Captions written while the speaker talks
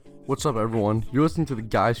What's up, everyone? You're listening to the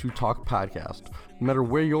Guys Who Talk podcast. No matter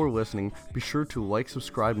where you're listening, be sure to like,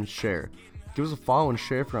 subscribe, and share. Give us a follow and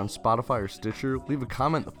share if you're on Spotify or Stitcher. Leave a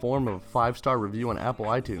comment in the form of a 5-star review on Apple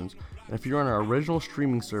iTunes. And if you're on our original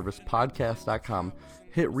streaming service, podcast.com,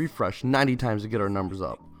 hit refresh 90 times to get our numbers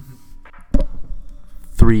up.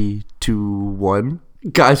 3, 2, 1.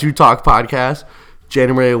 Guys Who Talk podcast,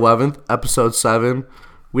 January 11th, episode 7.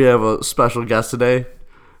 We have a special guest today,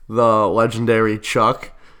 the legendary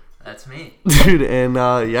Chuck. That's me. Dude, and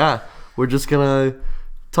we're just going to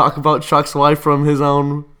talk about Chuck's life from his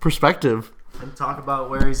own perspective. And talk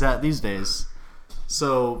about where he's at these days.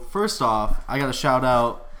 So, first off, I got to shout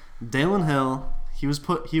out Dalen Hill. He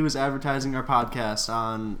was advertising our podcast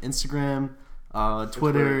on Instagram,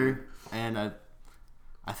 Twitter, and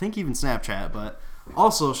I think even Snapchat. But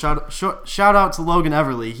also, shout out to Logan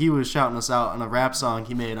Everly. He was shouting us out on a rap song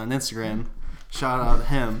he made on Instagram. Shout out to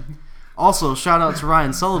him. Also, shout out to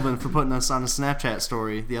Ryan Sullivan for putting us on a Snapchat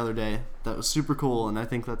story the other day. That was super cool, and I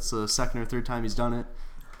think that's the second or third time he's done it.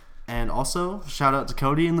 And also, shout out to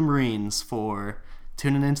Cody and the Marines for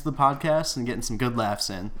tuning into the podcast and getting some good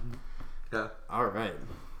laughs in. Yeah. All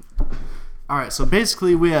right, so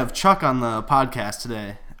basically we have Chuck on the podcast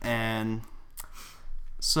today. And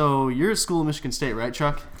so you're at school at Michigan State, right,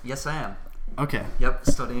 Chuck? Yes, I am. Okay. Yep,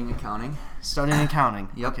 studying accounting. Studying accounting.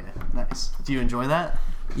 Yep. Okay, nice. Do you enjoy that?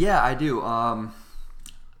 Yeah, I do. I'm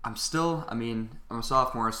a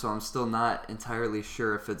sophomore, so I'm still not entirely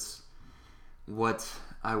sure if it's what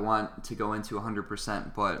I want to go into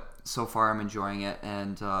 100%, but so far I'm enjoying it.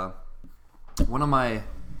 And I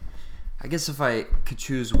guess if I could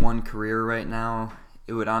choose one career right now,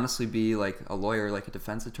 it would honestly be like a lawyer, like a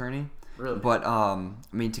defense attorney. Really? But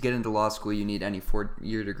to get into law school, you need any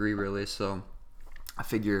 4-year degree, really. So I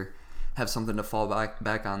figure have something to fall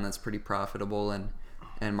back on that's pretty profitable and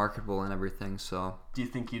marketable and everything. So do you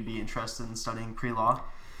think you'd be interested in studying pre-law?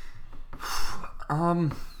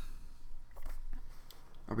 Are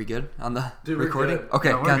we good on the recording? Good. Okay,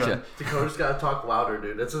 no, gotcha. Good. Dakota's got to talk louder,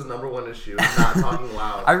 dude. That's his number one issue, not talking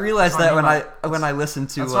loud. I realized that when I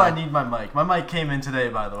listened to. That's why I need my mic. My mic came in today,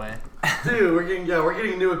 by the way. Dude, we're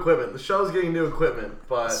getting new equipment. The show's getting new equipment,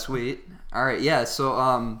 but sweet. All right, yeah.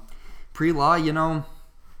 So pre-law,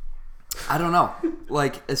 I don't know.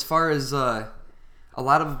 Like as far as a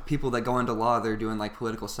lot of people that go into law, they're doing like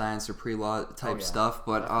political science or pre-law type stuff,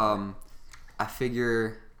 but I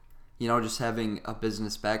figure. Just having a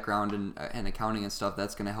business background and accounting and stuff,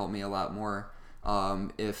 that's going to help me a lot more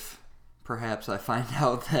if perhaps I find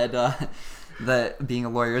out that that being a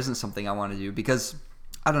lawyer isn't something I want to do. Because,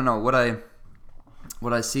 I don't know, what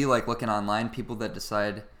I see, like, looking online, people that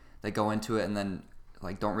decide they go into it and then,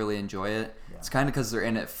 like, don't really enjoy it, it's kind of because they're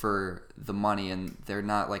in it for the money and they're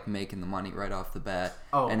not, like, making the money right off the bat.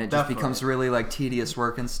 Oh, and it definitely. just becomes really, like, tedious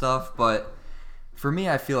work and stuff, but... For me,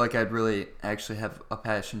 I feel like I'd really actually have a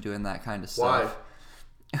passion doing that kind of stuff.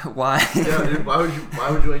 Why? Why? Yeah, dude. Why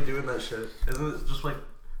would you like doing that shit? Isn't it just like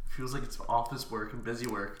feels like it's office work and busy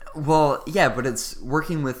work? Well, yeah, but it's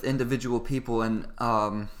working with individual people, and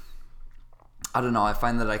I don't know. I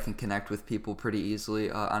find that I can connect with people pretty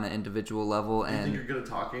easily on an individual level. You think you're good at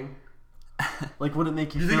talking? Like, would it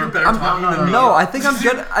make you think feel... you're better talking than me? No, I think I'm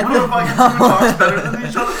good. Talks better than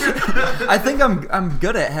each other? I think I'm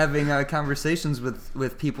good at having conversations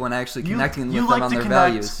with people and actually connecting with them on their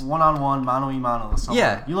values. You like to connect one-on-one, mano-y-mano with someone.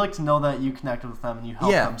 Yeah. You like to know that you connected with them and you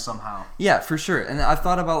help them somehow. Yeah, for sure. And I've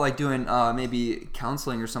thought about like doing maybe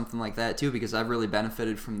counseling or something like that too, because I've really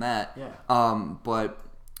benefited from that. Yeah. But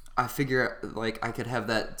I figure like I could have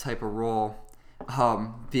that type of role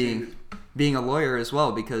being a lawyer as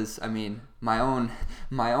well, because I mean my own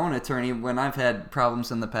attorney, when I've had problems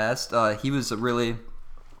in the past,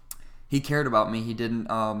 he cared about me. He didn't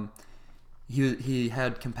he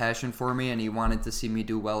had compassion for me and he wanted to see me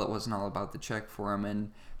do well. It wasn't all about the check for him,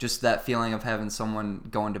 and just that feeling of having someone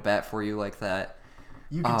going to bat for you like that.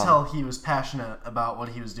 You could tell he was passionate about what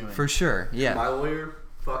he was doing. For sure, yeah. My lawyer,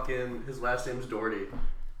 his last name's Doherty.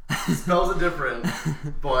 He spells it different,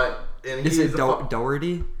 but... Is it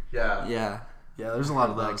Doherty? Yeah. Yeah. Yeah, there's a lot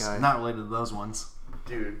of That those. guy. Not related to those ones.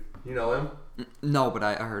 Dude, you know him? No, but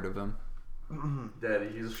I heard of him. Daddy,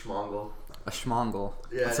 he's a schmongel. A schmongel.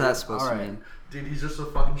 Yeah, What's that supposed to alright. mean? Dude, he's just a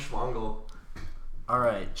fucking schmongel.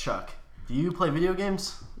 Alright, Chuck. Do you play video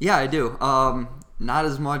games? Yeah, I do. Not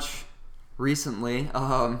as much recently.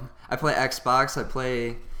 I play Xbox. I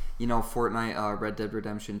play, Fortnite, Red Dead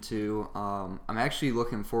Redemption 2. I'm actually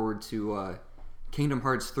looking forward to Kingdom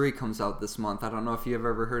Hearts 3 comes out this month. I don't know if you have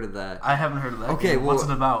ever heard of that. I haven't heard of that. Okay, game. well, What's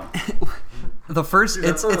it about? The first, Dude,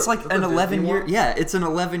 it's like that's an a Disney 11-year. one? Yeah, it's an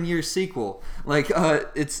 11-year sequel. Like,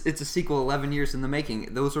 it's a sequel 11 years in the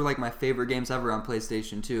making. Those are like my favorite games ever on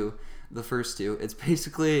PlayStation 2. The first two. It's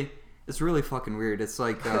basically, it's really fucking weird. It's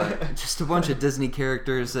like just a bunch of Disney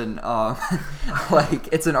characters and like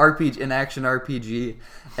it's an RPG, an action RPG,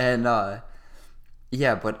 and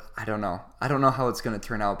yeah, but I don't know. I don't know how it's gonna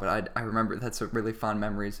turn out, but I remember that's a really fond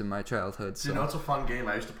memories in my childhood. So. You know, it's a fun game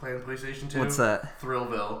I used to play on PlayStation 2. What's that?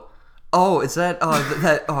 Thrillville. Oh, is that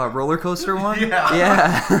that roller coaster one? Yeah.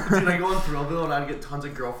 Yeah. Dude, I go on Thrillville and I'd get tons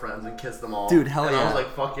of girlfriends and kiss them all. Dude, hell and yeah. I was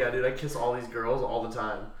like, fuck yeah, dude. I kiss all these girls all the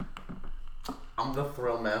time. I'm the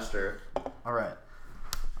thrill master. All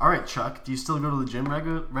right, Chuck. Do you still go to the gym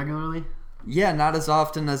regularly? Yeah, not as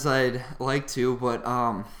often as I'd like to, but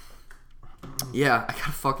yeah, I got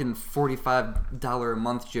a fucking $45 a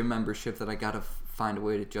month gym membership that I gotta find a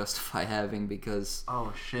way to justify having because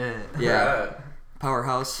Oh shit. yeah,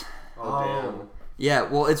 Powerhouse. Oh, damn. Yeah,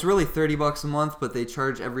 well, it's really $30 a month, but they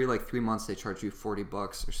charge every like 3 months. They charge you $40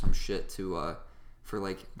 or some shit to for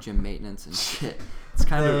like gym maintenance and shit. It's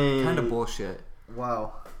kind of bullshit.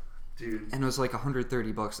 Wow. Dude. And it was like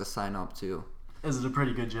 $130 to sign up too. Is it a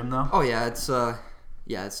pretty good gym though? Oh yeah, it's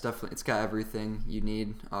definitely, it's got everything you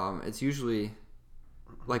need. It's usually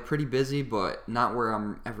like pretty busy, but not where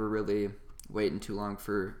I'm ever really waiting too long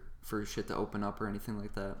for shit to open up or anything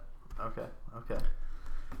like that. Okay.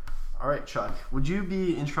 All right, Chuck. Would you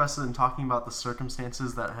be interested in talking about the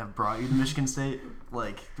circumstances that have brought you to Michigan State?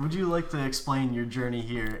 Like, would you like to explain your journey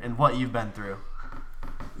here and what you've been through?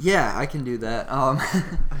 Yeah, I can do that.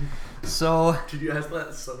 So. Dude, you asked that?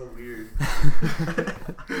 It's so weird.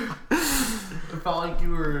 It felt like you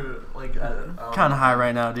were like Kind of high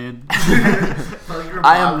right now, dude.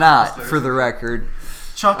 I am not, for the record.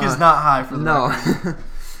 Chuck is not high for the record.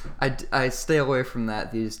 No. I stay away from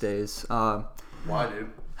that these days. Why, dude?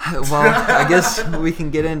 Well, I guess we can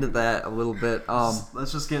get into that a little bit.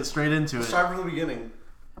 Let's just get straight into it. Start from the beginning.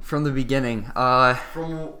 From the beginning.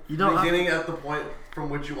 From You don't have- beginning at the point from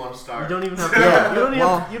which you want to start. You don't even have to. Yeah,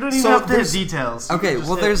 you don't even have to hit details. You Okay, can just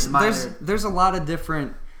well, hit there's a lot of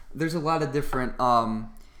different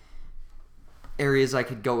areas I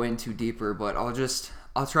could go into deeper, but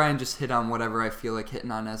I'll try and just hit on whatever I feel like hitting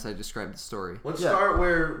on as I describe the story. Let's start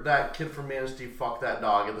where that kid from Manistee fucked that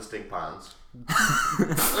dog at the stink ponds.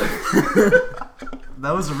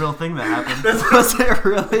 That was a real thing that happened. Was it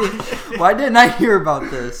really? Why didn't I hear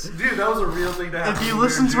about this? Dude, that was a real thing that happened. If you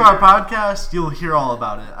listen to our podcast, you'll hear all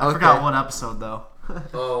about it. I forgot what episode though.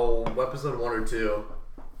 Oh, episode 1 or 2.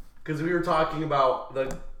 Because we were talking about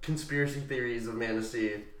the conspiracy theories of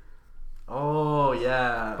Manistee. Oh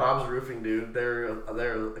yeah. Bob's Roofing, dude. They're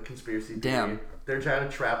a conspiracy theory. Damn. They're trying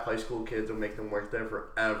to trap high school kids and make them work there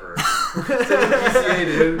forever. Same with PCA,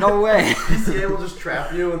 dude. No way. PCA will just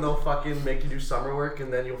trap you and they'll fucking make you do summer work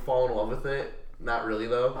and then you'll fall in love with it. Not really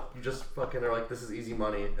though. You just fucking are like, this is easy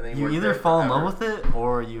money, and then You work either there fall in forever. love with it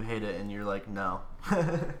or you hate it and you're like, no.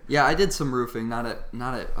 Yeah, I did some roofing, not at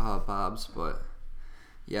Bob's, but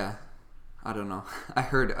yeah, I don't know. I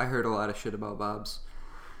heard a lot of shit about Bob's.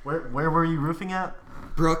 Where were you roofing at?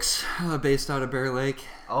 Brooks, based out of Bear Lake.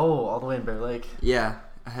 Oh, all the way in Bear Lake. Yeah,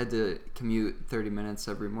 I had to commute 30 minutes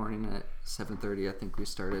every morning at 7:30. I think we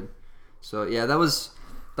started. So yeah, that was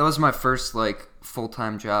my first like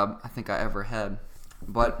full-time job I think I ever had.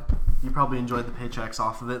 But You probably enjoyed the paychecks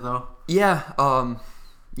off of it though. yeah,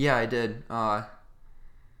 yeah, I did.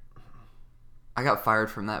 I got fired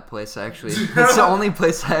from that place actually. It's the only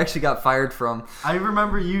place I actually got fired from. I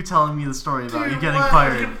remember you telling me the story about Dude, you getting why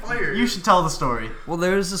fired. did you get fired? You should tell the story. Well,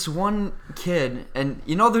 there's this one kid, and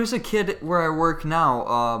there's a kid where I work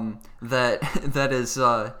now, that is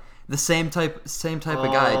the same type of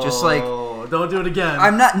guy. Just like Oh, don't do it again.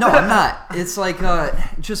 I'm not. It's like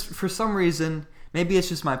just for some reason. Maybe it's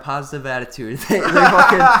just my positive attitude.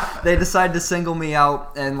 They decide to single me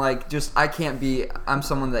out and like just I'm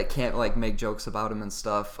someone that can't like make jokes about him and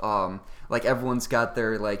stuff. Like everyone's got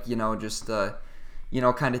their like just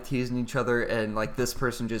kind of teasing each other, and like this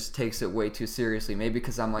person just takes it way too seriously. Maybe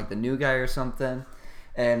because I'm like the new guy or something.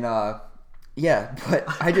 And yeah, but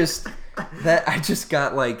I just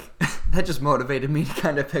got like that just motivated me to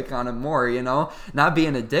kind of pick on him more. Not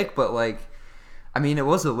being a dick, but like. I mean, it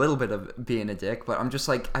was a little bit of being a dick, but I'm just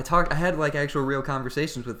like, I had like actual real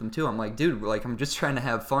conversations with him too. I'm like, dude, like, I'm just trying to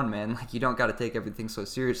have fun, man. Like, you don't got to take everything so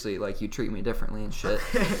seriously. Like, you treat me differently and shit.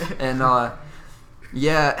 And,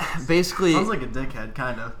 yeah, basically. Sounds like a dickhead,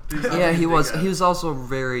 kind of. Yeah, he was. He was also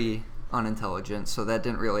very unintelligent, so that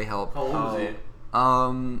didn't really help. How old was he?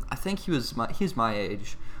 I think he's my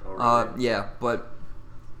age. Oh, really? Yeah, but.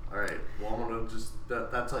 Alright, well, I'm gonna just.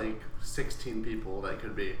 That's like 16 people that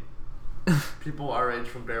could be. People our age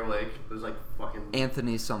from Bear Lake. There's like fucking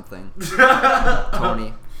Anthony something.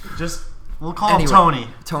 Tony. We'll call him Tony.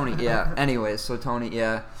 Tony, yeah. Anyway, so Tony,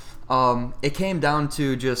 yeah. It came down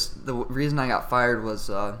to just the reason I got fired was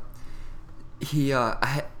I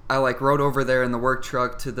like rode over there in the work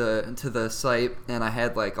truck to the site, and I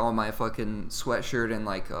had like all my fucking sweatshirt and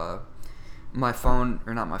like my phone,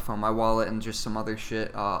 or not my phone, my wallet and just some other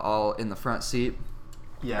shit all in the front seat.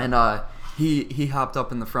 Yeah. And he hopped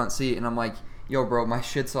up in the front seat, and I'm like, yo, bro, my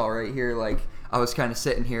shit's all right here. Like, I was kind of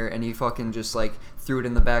sitting here, and he fucking just like threw it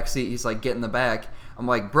in the back seat. He's like, get in the back. I'm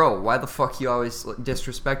like, bro, why the fuck you always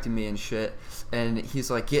disrespecting me and shit? And he's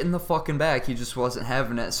like, get in the fucking back. He just wasn't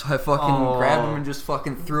having it. So I fucking grabbed him and just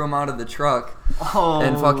fucking threw him out of the truck.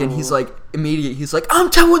 And fucking, he's like, he's like, I'm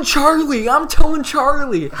telling Charlie.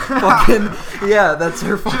 Fucking, yeah, that's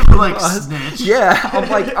her fucking like boss. Snitch. Yeah,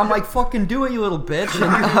 I'm like, fucking do it, you little bitch.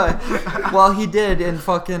 And, well, he did, and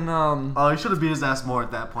fucking, he should have beat his ass more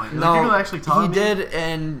at that point. no, like, people actually taught he me. did,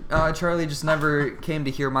 and Charlie just never came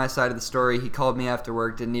to hear my side of the story. He called me after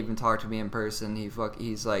work, didn't even talk to me in person.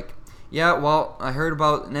 He's like, yeah, well, I heard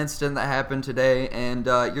about an incident that happened today, and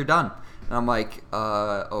you're done. And I'm like,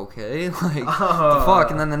 okay, like, the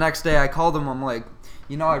fuck? And then the next day I called him, I'm like,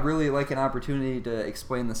 I'd really like an opportunity to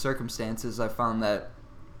explain the circumstances. I found that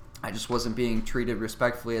I just wasn't being treated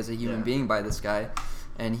respectfully as a human being by this guy.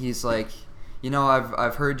 And he's like,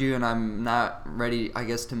 I've heard you, and I'm not ready, I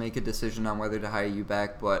guess, to make a decision on whether to hire you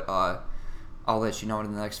back, but I'll let you know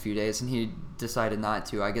in the next few days. And he decided not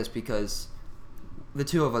to, I guess, because the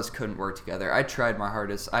two of us couldn't work together. I tried my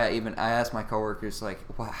hardest. I asked my coworkers, like,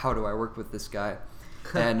 how do I work with this guy?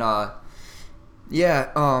 And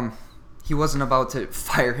he wasn't about to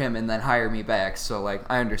fire him and then hire me back. So like,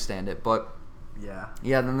 I understand it, but yeah.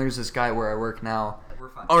 Then there's this guy where I work now. We're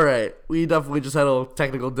fine. All right, we definitely just had a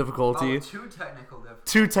technical difficulty. Two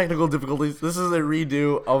technical difficulties. This is a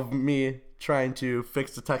redo of me trying to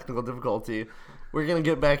fix the technical difficulty. We're gonna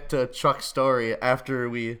get back to Chuck's story after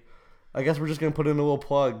I guess we're just going to put in a little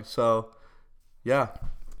plug, so, yeah.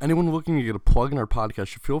 Anyone looking to get a plug in our podcast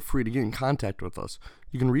should feel free to get in contact with us.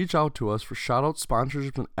 You can reach out to us for shout-outs,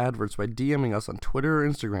 sponsorships, and adverts by DMing us on Twitter or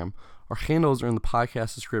Instagram. Our handles are in the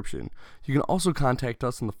podcast description. You can also contact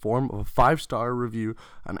us in the form of a 5-star review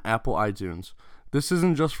on Apple iTunes. This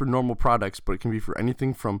isn't just for normal products, but it can be for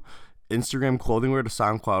anything from Instagram clothing wear to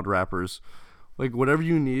SoundCloud rappers. Like, whatever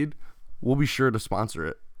you need, we'll be sure to sponsor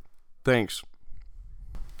it. Thanks.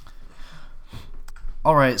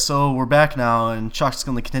 All right, so we're back now, and Chuck's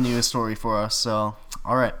going to continue his story for us. So,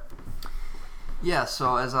 all right. Yeah,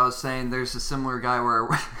 so as I was saying, there's a similar guy where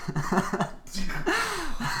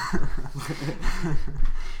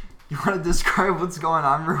you want to describe what's going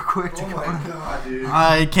on real quick? Oh my god, dude.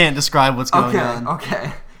 I can't describe what's going on.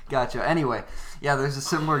 Okay, gotcha. Anyway, yeah, there's a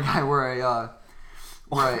similar guy where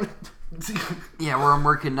where I'm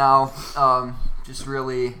working now. Just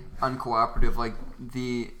really uncooperative,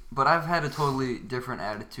 but I've had a totally different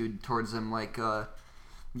attitude towards him. Like, the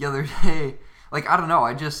other day, like, I don't know,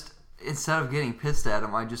 I just, instead of getting pissed at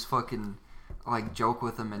him, I just fucking, like, joke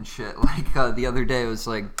with him and shit. Like, the other day, it was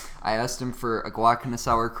like, I asked him for a guac and a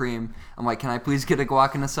sour cream. I'm like, can I please get a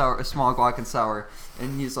guac and a small guac and sour?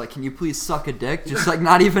 And he's like, can you please suck a dick? Just, like,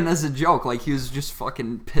 not even as a joke. Like, he was just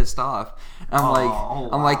fucking pissed off. And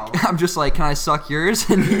I'm just like, can I suck yours?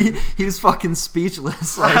 And he was fucking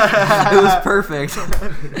speechless. Like, it was perfect.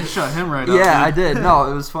 You shut him right up. Yeah, dude. I did.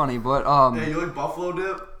 No, it was funny, but Hey, you like buffalo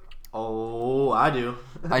dip? Oh, I do.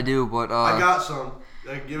 I do, but I got some.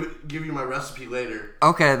 I give you my recipe later.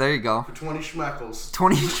 Okay, there you go. For 20 schmeckles.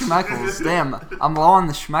 20 schmeckles. Damn, I'm low on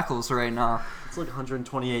the schmeckles right now. It's like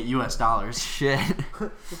 $128.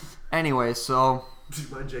 Shit. Anyway, so. Dude,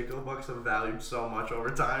 my Jayco bucks have valued so much over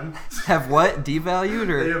time. Have what? Devalued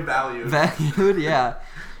or? They have valued. Valued, yeah.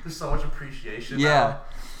 There's so much appreciation. Yeah.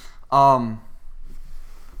 Now.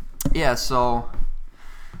 Yeah. So.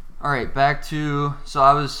 All right, back to. So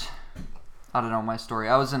I don't know my story.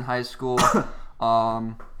 I was in high school.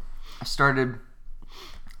 I started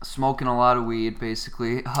smoking a lot of weed,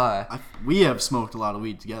 basically. We have smoked a lot of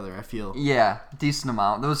weed together, I feel. Yeah, decent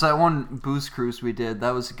amount. There was that one booze cruise we did.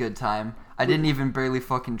 That was a good time. I didn't even barely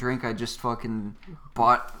fucking drink. I just fucking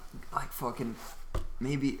bought, like, fucking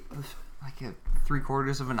maybe, like, a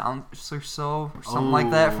 3/4 of an ounce or so, or something like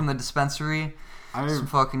that from the dispensary. Some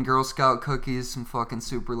fucking Girl Scout cookies, some fucking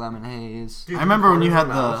super lemon haze. Dude, I remember when you had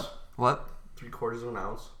the... What? 3/4 of an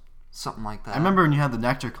ounce. Something like that. I remember when you had the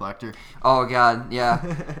nectar collector. Oh god, yeah.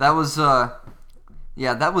 That was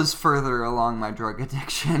Yeah, that was further along my drug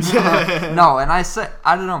addiction. No, and I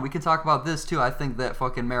don't know, we could talk about this too. I think that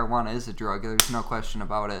fucking marijuana is a drug. There's no question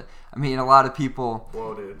about it. I mean, a lot of people...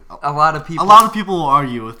 Whoa, dude. A lot of people will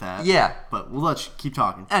argue with that. Yeah. But we'll let you keep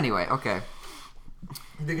talking. Anyway, okay.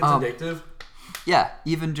 You think it's addictive? Yeah,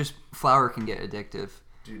 even just flour can get addictive.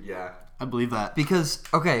 Dude, yeah. I believe that. Because,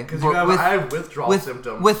 okay. Because I have withdrawal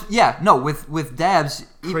symptoms. With dabs...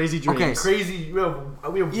 Crazy dreams. Okay. Crazy... We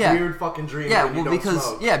have weird fucking dreams when you don't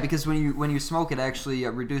smoke. Yeah, because when you smoke, it actually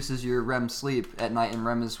reduces your REM sleep at night, and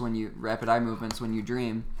REM is rapid eye movements when you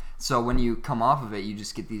dream. So when you come off of it, you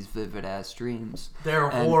just get these vivid-ass dreams. They're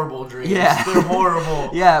horrible dreams. Yeah. They're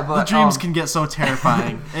horrible. Yeah, but... The dreams can get so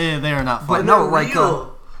terrifying. They are not fun. But no, like...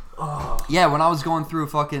 real. Yeah, when I was going through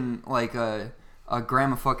fucking, like, a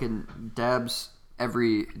gram of fucking dabs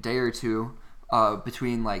every day or two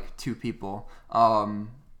between, like, 2 people,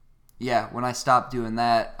 yeah, when I stopped doing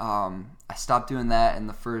that, in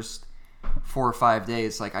the first 4 or 5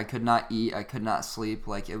 days. Like, I could not eat, I could not sleep.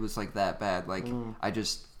 Like, it was, like, that bad. Like, I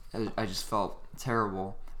just felt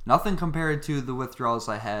terrible. Nothing compared to the withdrawals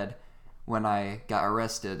I had when I got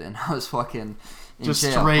arrested and I was fucking in just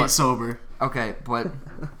jail. straight sober. Okay, but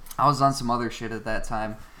I was on some other shit at that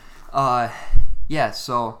time. Yeah,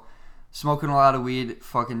 so smoking a lot of weed,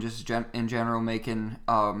 fucking just in general making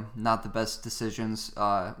not the best decisions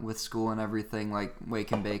with school and everything, like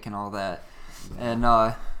wake and bake and all that. And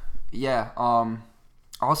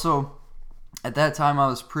also at that time I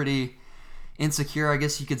was pretty insecure, I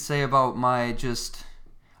guess you could say, about my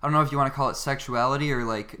I don't know if you want to call it sexuality or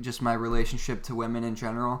like just my relationship to women in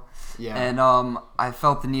general. Yeah. And I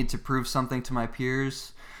felt the need to prove something to my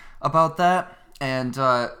peers about that. And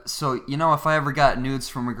so, you know, if I ever got nudes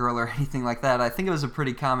from a girl or anything like that, I think it was a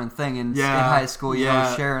pretty common thing in high school, you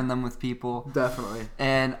know, sharing them with people. Definitely.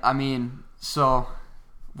 And, I mean, so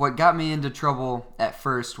what got me into trouble at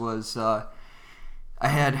first was I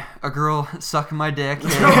had a girl sucking my dick.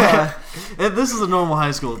 And, this is a normal high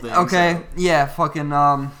school thing. Okay, so. yeah, fucking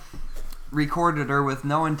recorded her with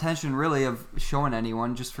no intention really of showing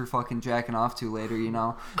anyone, just for fucking jacking off to later, you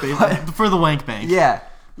know. For the wank bank.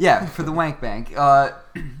 Yeah, for the wank bank. But,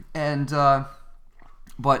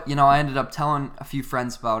 you know, I ended up telling a few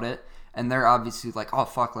friends about it, and they're obviously like, oh,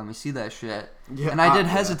 fuck, let me see that shit. Yeah, and I did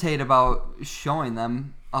hesitate about showing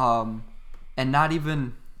them, and not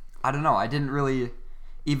even, I don't know, I didn't really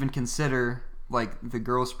even consider, like, the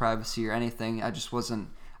girl's privacy or anything. I just wasn't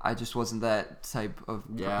that type of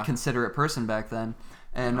considerate person back then.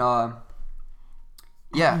 And, I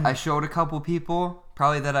showed a couple people,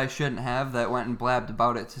 probably that I shouldn't have, that went and blabbed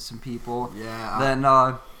about it to some people. Yeah. Then,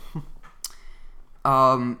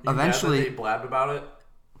 eventually... They blabbed about it?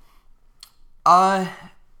 I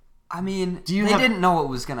mean, they didn't know what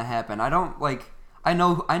was gonna happen. I don't, like... I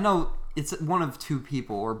know it's one of 2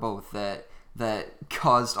 people, or both, that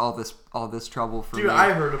caused all this trouble for me. Dude,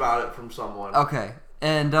 I heard about it from someone. Okay.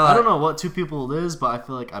 And, I don't know what 2 people it is, but I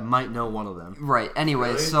feel like I might know one of them. Right. Anyway,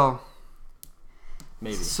 really? So...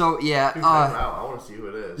 Maybe. So, yeah. I want to see who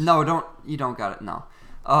it is. No, you don't got it, no.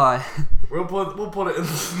 We'll put it in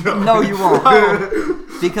the... No, you won't.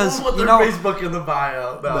 Because, we'll put their Facebook in the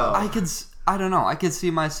bio. No. I don't know. I could see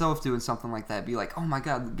myself doing something like that. Be like, oh my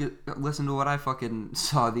god, listen to what I fucking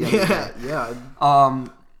saw the other day. Yeah.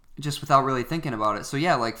 Just without really thinking about it. So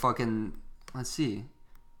yeah, like fucking, let's see.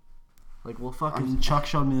 Like, well, fucking Chuck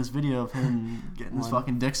showed me this video of him getting his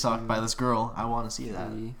fucking dick sucked by this girl. I want to see that.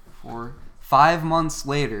 3, 4, 5 months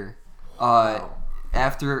later,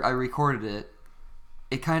 after I recorded it,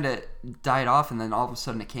 it kind of died off, and then all of a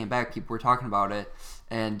sudden it came back. People were talking about it,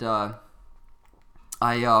 and I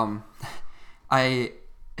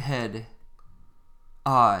had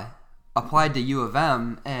applied to U of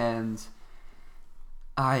M, and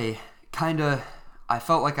I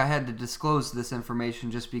felt like I had to disclose this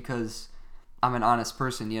information just because I'm an honest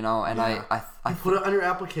person, you know, and I put it on your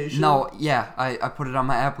application? No, yeah, I put it on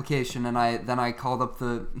my application, and I called up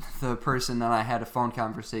the person, and I had a phone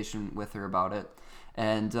conversation with her about it,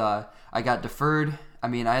 and I got deferred. I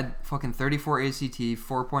mean, I had fucking 34 ACT,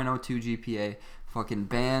 4.02 GPA, fucking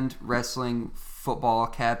band, wrestling, football,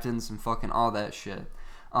 captains, and fucking all that shit.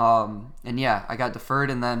 And yeah, I got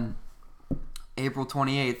deferred, and then April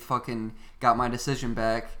 28th, fucking got my decision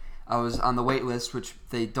back. I was on the wait list, which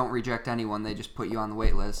they don't reject anyone. They just put you on the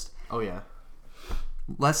wait list. Oh, yeah.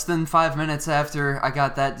 Less than 5 minutes after I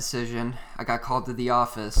got that decision, I got called to the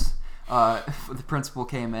office. The principal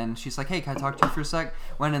came in. She's like, "Hey, can I talk to you for a sec?"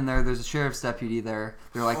 Went in there. There's a sheriff's deputy there.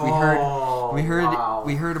 They're like, we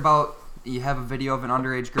heard about you have a video of an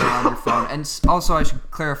underage girl on your phone. And also, I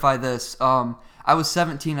should clarify this. I was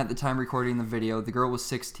 17 at the time recording the video. The girl was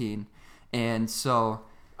 16. And so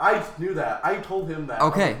I knew that. I told him that.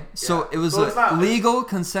 okay, so it was so a legal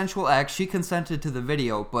consensual act. She consented to the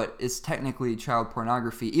video, but it's technically child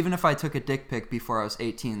pornography. Even if I took a dick pic before I was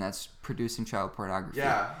 18, that's producing child pornography.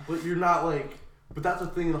 Yeah, but you're not like. But that's a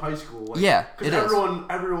thing in high school. Like, yeah, it is.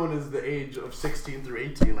 Everyone is the age of 16 through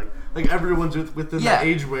 18. Like everyone's within that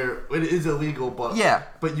age where it is illegal, but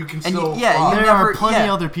but you can still. There are plenty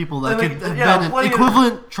other people that could have been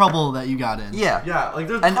equivalent trouble that you got in. Yeah. Like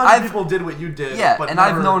there's tons of people did what you did. Yeah, but and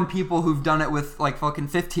I've known people who've done it with like fucking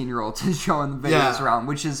 15-year-olds and showing the videos around,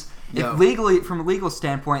 which is legally from a legal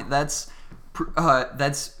standpoint, that's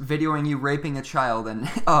videoing you raping a child and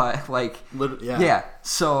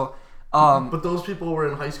So. But those people were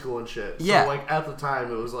in high school and shit. So yeah. like at the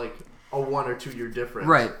time, it was like a 1 or 2 year difference.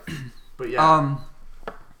 Right. But yeah.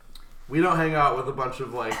 We don't hang out with a bunch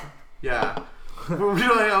of like, we don't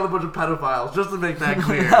hang out with a bunch of pedophiles. Just to make that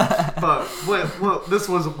clear. But this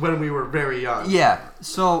was when we were very young. Yeah.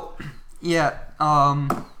 So they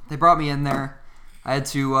brought me in there. I had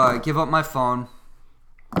to give up my phone.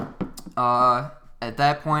 At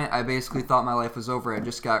that point, I basically thought my life was over. I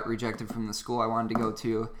just got rejected from the school I wanted to go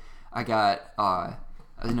to. I got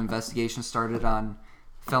an investigation started on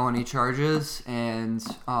felony charges, and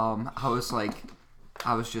I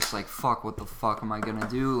was just like, fuck, what the fuck am I gonna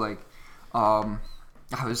do? Like, I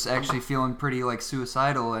was actually feeling pretty like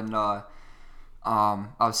suicidal, and I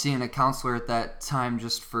was seeing a counselor at that time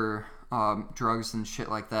just for drugs and shit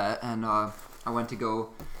like that, and I went to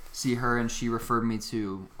go see her, and she referred me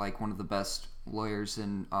to like one of the best lawyers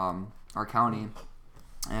in our county,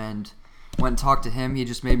 and went and talked to him. He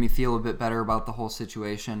just made me feel a bit better about the whole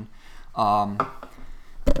situation. And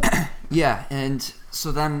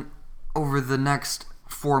so then over the next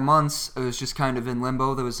 4 months, I was just kind of in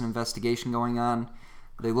limbo. There was an investigation going on.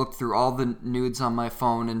 They looked through all the nudes on my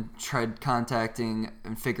phone and tried contacting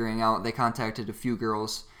and figuring out. They contacted a few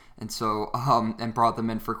girls, and so and brought them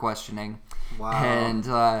in for questioning. Wow. And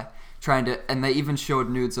and they even showed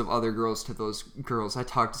nudes of other girls to those girls. I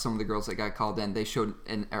talked to some of the girls that got called in. They showed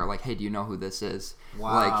and are like, "Hey, do you know who this is?"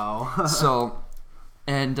 Wow. Like, so,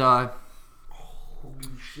 and holy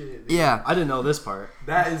shit. Dude. Yeah, I didn't know this part.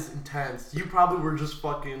 That is intense. You probably were just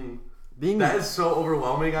fucking. That is so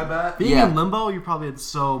overwhelming. I bet. Being in limbo, you probably had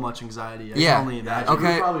so much anxiety. I can only imagine. Okay.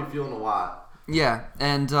 You were probably feeling a lot. Yeah,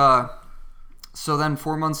 and so then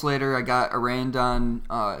 4 months later, I got arraigned on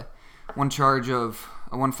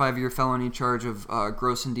one 5-year felony charge of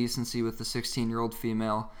gross indecency with a 16-year-old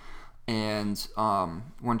female, and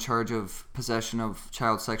one charge of possession of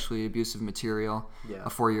child sexually abusive material, a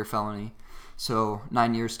 4-year felony. So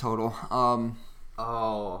 9 years total. I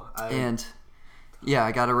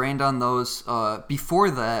got arraigned on those.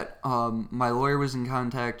 Before that, my lawyer was in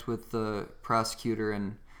contact with the prosecutor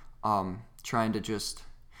and trying to just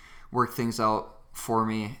work things out for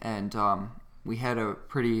me, and we had a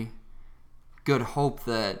pretty good hope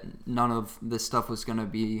that none of this stuff was going to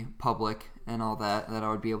be public and all that I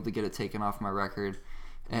would be able to get it taken off my record.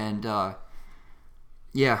 And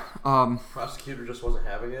prosecutor just wasn't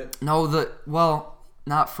having it. No,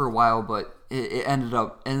 not for a while, but it ended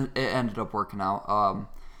up working out.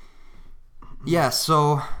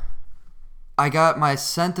 So I got my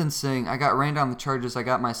sentencing. I got arraigned on the charges. I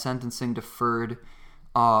got my sentencing deferred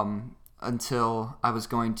until I was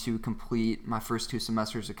going to complete my first 2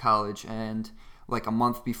 semesters of college, and like a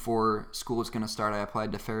month before school was going to start, I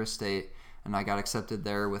applied to Ferris State, and I got accepted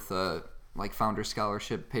there with a like founder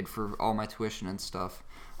scholarship, paid for all my tuition and stuff.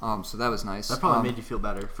 So that was nice. That probably made you feel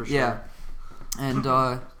better for sure. Yeah, and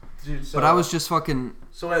Dude, but I was just fucking.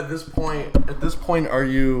 So at this point, are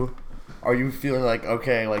you feeling like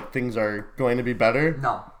okay, like things are going to be better?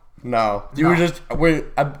 No. You were just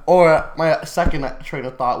or my second train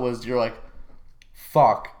of thought was you're like,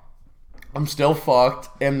 fuck, I'm still fucked,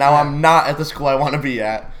 and now I'm not at the school I want to be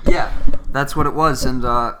at. Yeah, that's what it was, and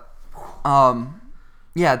at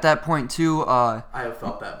that point too. I have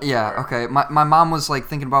felt that before. Yeah, okay. My mom was like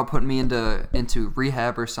thinking about putting me into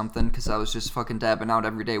rehab or something because I was just fucking dabbing out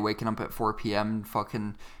every day, waking up at 4 p.m. and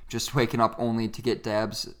fucking just waking up only to get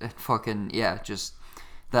dabs and fucking just.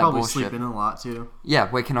 That probably bullshit. Sleeping a lot too. Yeah,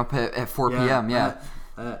 waking up at 4 p.m. Yeah,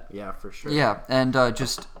 for sure. Yeah, and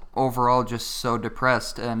just overall just so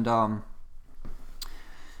depressed, and my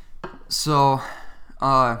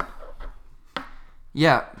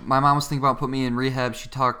mom was thinking about putting me in rehab. She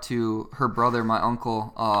talked to her brother, my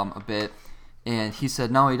uncle, a bit, and he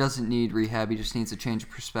said no, he doesn't need rehab. He just needs a change of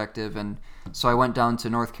perspective. And so I went down to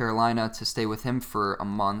North Carolina to stay with him for a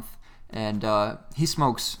month, and he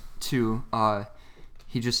smokes too.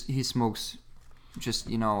 He smokes just,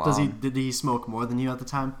 you know. Did he smoke more than you at the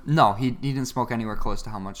time? No, he didn't smoke anywhere close to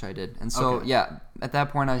how much I did. And so, yeah, at that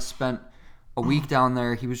point I spent a week down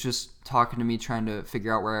there. He was just talking to me, trying to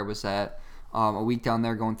figure out where I was at. A week down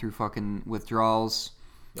there going through fucking withdrawals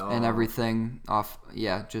and everything. I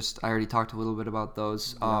already talked a little bit about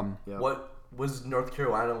those. What was North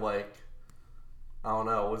Carolina like? I don't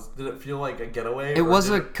know. Did it feel like a getaway? It was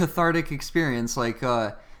a cathartic experience. Like,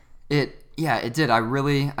 it did.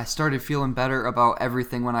 I started feeling better about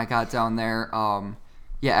everything when I got down there.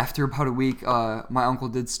 After about a week, my uncle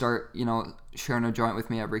did start, you know, sharing a joint with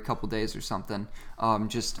me every couple days or something.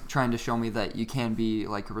 Just trying to show me that you can be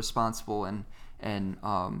like responsible and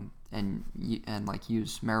like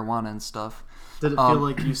use marijuana and stuff. Did it feel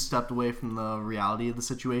like you stepped away from the reality of the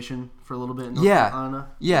situation for a little bit in North Carolina?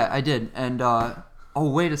 Yeah, I did. And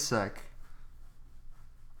wait a sec.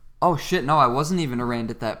 Oh shit! No, I wasn't even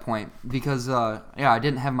arraigned at that point because I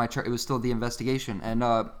didn't have my it was still the investigation. And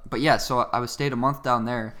so I stayed a month down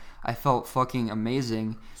there. I felt fucking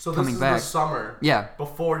amazing. So coming back. This is the summer. Yeah.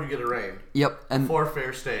 Before you get arraigned. Yep. And before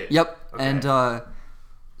Fair State. Yep. Okay. And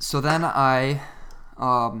so then my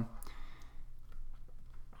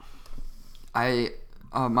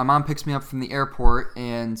mom picks me up from the airport,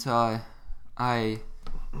 and I'm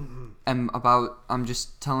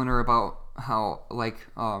just telling her about how like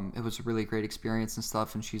it was a really great experience and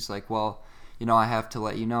stuff, and she's like, well, you know, I have to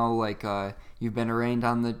let you know, like, you've been arraigned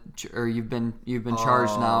you've been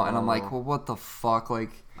charged now, and I'm like, well, what the fuck,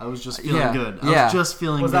 like, I was just feeling good. I was just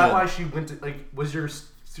feeling was good. Was that why she went to, like, was your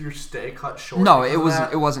stay cut short? No, it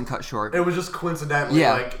wasn't cut short. It was just coincidentally,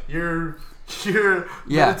 like, your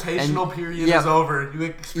meditational period is over. You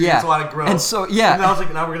experienced a lot of growth. And so, and I was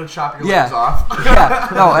like, now we're going to chop your legs off.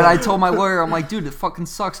 No, and I told my lawyer, I'm like, dude, it fucking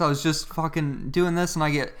sucks. I was just fucking doing this, and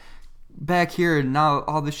I get back here, and now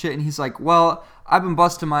all this shit. And he's like, well, I've been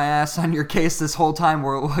busting my ass on your case this whole time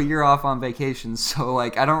while you're off on vacation, so,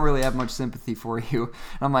 like, I don't really have much sympathy for you.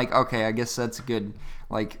 And I'm like, okay, I guess that's a good,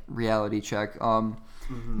 like, reality check.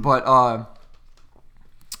 But,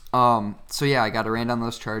 so yeah, I got arraigned on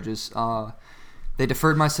those charges. They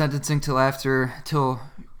deferred my sentencing till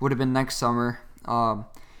would have been next summer.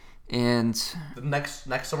 And the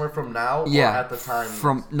next summer from now? Yeah. Or at the time?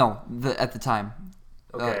 At the time.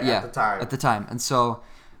 Okay, at the time. At the time. And so,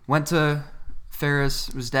 went to Ferris,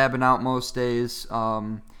 was dabbing out most days.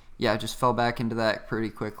 I just fell back into that pretty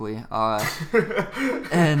quickly.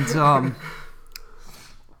 And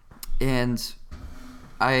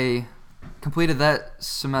I completed that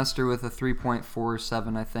semester with a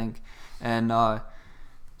 3.47, I think. And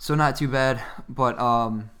so not too bad. But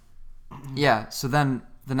so then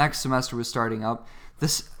the next semester was starting up.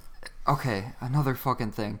 Another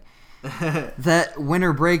fucking thing. That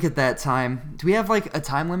winter break at that time. Do we have like a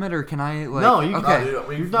time limit, or can I like? No, you okay. No,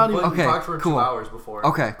 we've talked for cool. 2 hours before.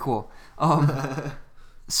 Okay, cool.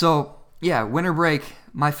 So yeah, winter break.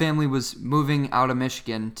 My family was moving out of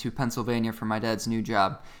Michigan to Pennsylvania for my dad's new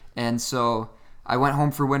job, and so I went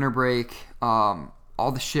home for winter break.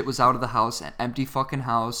 All the shit was out of the house, an empty fucking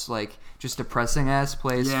house, like just depressing ass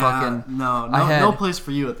place. Yeah, no place for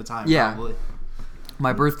you at the time. Yeah. Probably.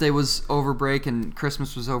 My birthday was over break, and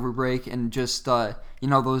Christmas was over break, and just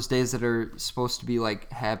those days that are supposed to be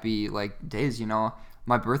like happy like days. You know,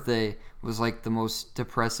 my birthday was like the most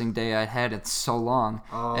depressing day I had in so long.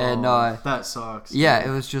 Oh, and that sucks. Yeah, it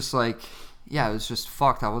was just like, it was just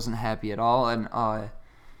fucked. I wasn't happy at all, and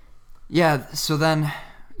so then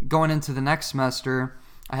going into the next semester,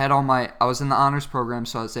 I was in the honors program,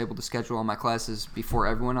 so I was able to schedule all my classes before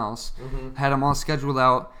everyone else. Mm-hmm. Had them all scheduled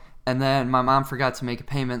out. And then my mom forgot to make a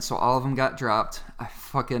payment, so all of them got dropped. I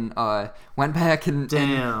fucking went back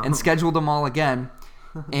and scheduled them all again.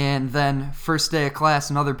 And then first day of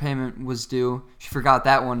class, another payment was due. She forgot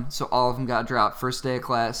that one, so all of them got dropped. First day of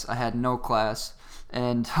class, I had no class.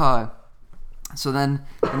 And so then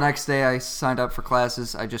the next day I signed up for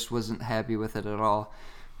classes. I just wasn't happy with it at all.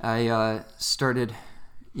 I started,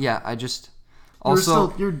 I just...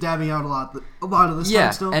 Also, you're dabbing out a lot of this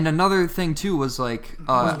time still. Yeah, and another thing too was like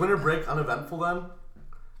was winter break uneventful then?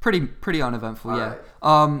 Pretty uneventful, yeah.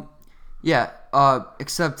 Right.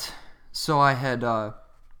 Except so I had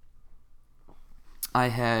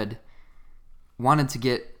wanted to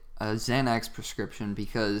get a Xanax prescription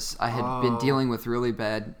because I had been dealing with really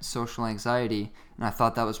bad social anxiety, and I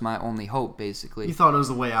thought that was my only hope, basically. You thought it was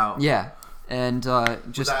the way out. Yeah. And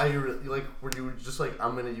just... Was that how you were you just like,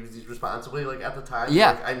 I'm going to use these responsibly, like, at the time?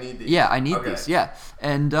 Yeah. Like, I need these. Yeah, I need these, yeah.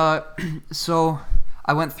 And so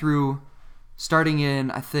I went through, starting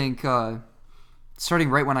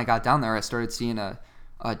right when I got down there, I started seeing a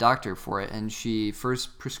doctor for it, and she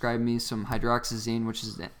first prescribed me some hydroxyzine, which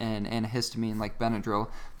is an antihistamine like Benadryl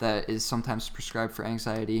that is sometimes prescribed for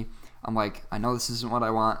anxiety. I'm like, I know this isn't what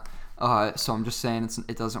I want, so I'm just saying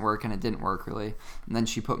it doesn't work, and it didn't work really. And then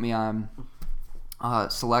she put me on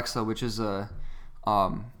Celexa, which is an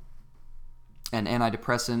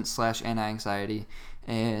antidepressant / anti-anxiety,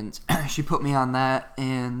 and she put me on that,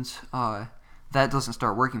 and that doesn't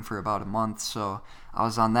start working for about a month. So I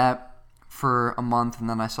was on that for a month, and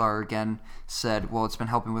then I saw her again, said, well, it's been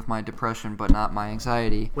helping with my depression but not my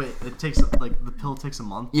anxiety. Wait, it takes like the pill takes a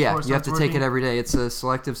month? Yeah, before it you have to starts take it working? every day. It's a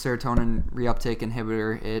selective serotonin reuptake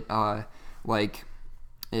inhibitor. It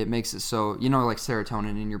it makes it so, like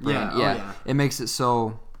serotonin in your brain. Yeah, oh, yeah. It makes it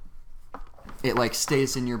so it like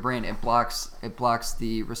stays in your brain. It blocks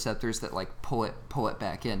the receptors that like pull it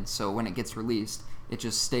back in. So when it gets released, it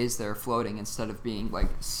just stays there floating instead of being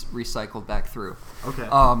like recycled back through. Okay.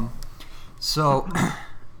 So,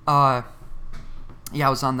 I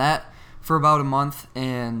was on that for about a month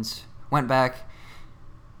and went back,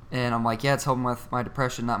 and I'm like, yeah, it's helping with my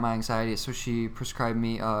depression, not my anxiety. So she prescribed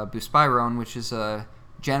me buspirone, which is a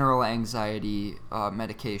general anxiety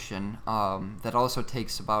medication that also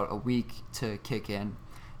takes about a week to kick in.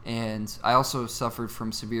 And I also suffered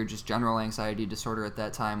from severe just general anxiety disorder at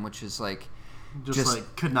that time, which is like just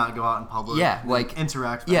like could not go out in public. Yeah, like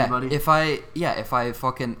interact with anybody. If I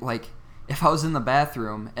fucking like. If I was in the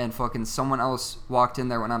bathroom and fucking someone else walked in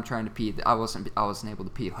there when I'm trying to pee, I wasn't able to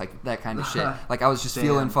pee, like that kind of shit. Like I was just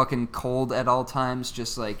feeling fucking cold at all times,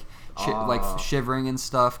 just like like shivering and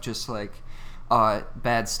stuff, just like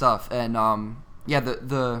bad stuff. And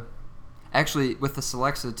the actually with the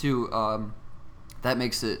Celexa too, that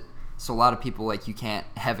makes it so a lot of people like you can't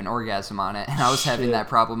have an orgasm on it, and I was having that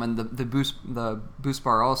problem. And the boost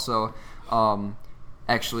bar also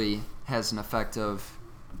actually has an effect of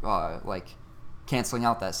like canceling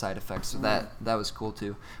out that side effect, so that was cool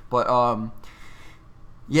too. But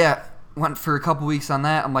went for a couple weeks on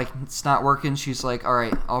that. I'm like, it's not working. She's like, all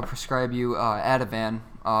right, I'll prescribe you Ativan,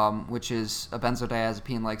 which is a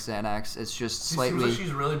benzodiazepine like Xanax. It's just slightly. Seems like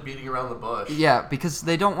she's really beating around the bush. Yeah, because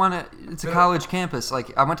they don't want to. It's a college campus.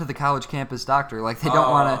 Like I went to the college campus doctor. Like they don't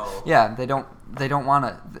want to. Yeah, they don't want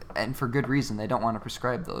to, and for good reason. They don't want to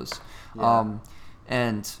prescribe those. Yeah.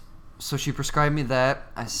 And so she prescribed me that.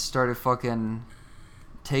 I started fucking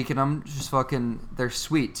taking them. Just fucking, they're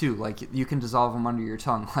sweet too. Like you can dissolve them under your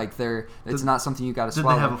tongue. Like it's not something you gotta swallow.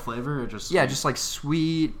 Did they have a flavor or just? Yeah, just like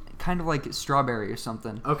sweet, kind of like strawberry or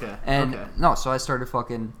something. Okay. And okay. no, so I started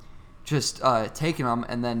fucking just taking them,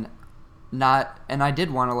 and then and I did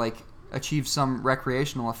want to like achieve some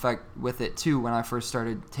recreational effect with it too when I first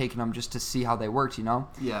started taking them, just to see how they worked,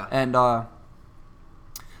 Yeah. And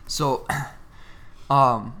so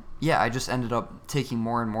I just ended up taking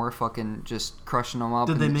more and more, fucking just crushing them up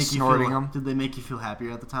and snorting them. Did they make you feel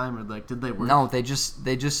happier at the time, or like did they work? No, they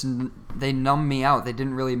numbed me out. They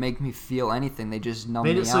didn't really make me feel anything. They just numbed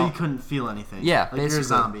me out. Made it so you couldn't feel anything. Yeah, like basically. you're a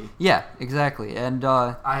zombie. Yeah, exactly. And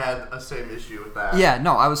I had a same issue with that. yeah,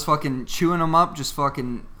 no, I was fucking chewing them up, just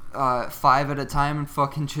fucking 5 at a time, and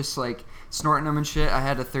fucking just like snorting them and shit. I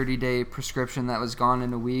had a 30-day prescription that was gone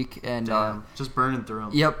in a week, and just burning through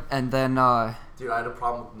them. Yep, and then dude, I had a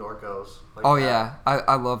problem with Norcos. Like oh that. yeah,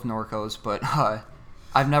 I love Norcos, but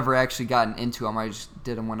I've never actually gotten into them. I just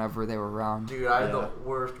did them whenever they were around. Dude, I had the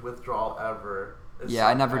worst withdrawal ever. Yeah,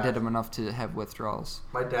 I never did them enough to have withdrawals.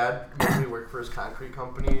 My dad made me work for his concrete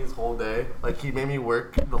company his whole day. Like, he made me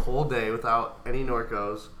work the whole day without any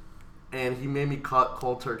Norcos. And he made me cut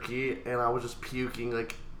cold turkey, and I was just puking,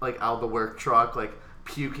 like out of the work truck, like,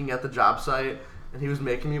 puking at the job site. And he was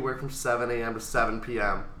making me work from 7 a.m. to 7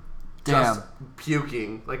 p.m. Damn. Just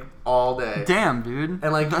puking, like, all day. Damn, dude.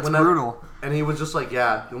 And, like, that's brutal. And he was just like,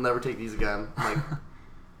 yeah, you'll never take these again. I'm like,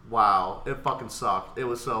 wow, it fucking sucked. It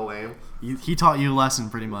was so lame. He taught you a lesson,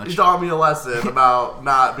 pretty much. He taught me a lesson about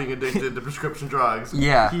not being addicted to prescription drugs.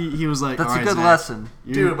 Yeah. He was like, that's all a right, good Zach, lesson.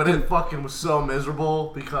 Dude, but it fucking was so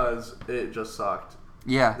miserable because it just sucked.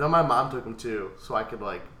 Yeah. Then my mom took them too, so I could,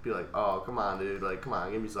 like, be like, oh, come on, dude. Like, come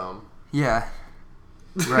on, give me some. Yeah.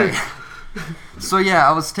 Right. So, yeah,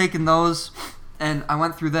 I was taking those, and I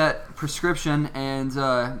went through that prescription, and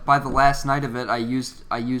by the last night of it, I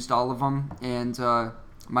used all of them, and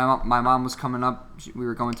my mom was coming up. We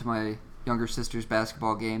were going to my younger sister's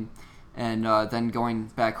basketball game, and then going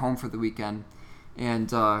back home for the weekend, and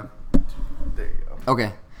there you go.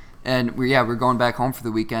 okay, and we're going back home for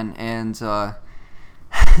the weekend, and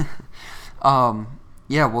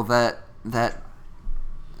yeah, well that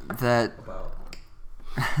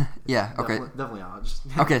yeah, okay. Definitely not. Just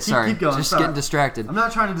okay, sorry. Keep going. Just sorry. getting distracted. I'm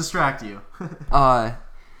not trying to distract you.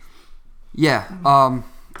 Yeah.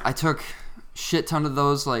 I took shit ton of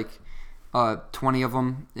those, like 20 of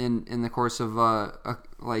them in the course of the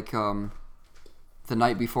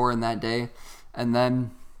night before and that day, and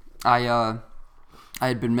then I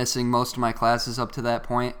had been missing most of my classes up to that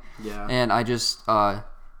point. Yeah. And I just I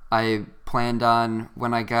planned on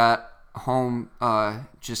when I got home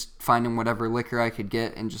just finding whatever liquor I could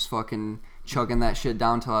get and just fucking chugging that shit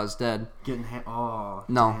down till I was dead. No,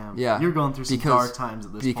 damn. Yeah. You're going through some dark times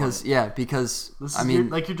at this point. Because I mean,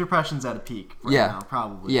 your depression's at a peak right now,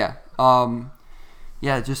 probably. Yeah.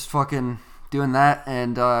 Just fucking doing that,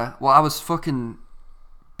 and I was fucking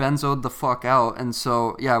benzoed the fuck out, and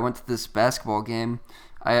so I went to this basketball game.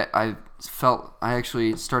 I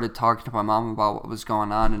actually started talking to my mom about what was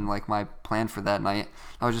going on and like my plan for that night.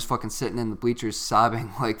 I was just fucking sitting in the bleachers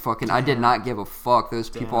sobbing like fucking. Damn. I did not give a fuck. There was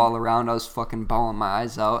people all around. I was fucking bawling my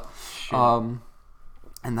eyes out. Shit. And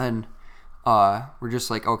then we're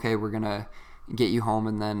just like, okay, we're gonna get you home,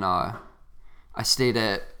 and then I stayed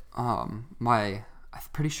at I'm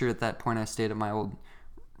pretty sure at that point I stayed at my old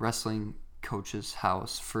wrestling coach's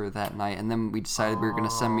house for that night, and then we decided we were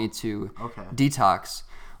gonna send me to Detox.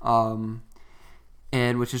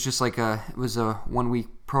 And which is just like it was a 1 week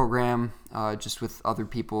program, just with other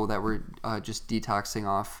people that were just detoxing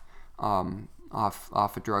off of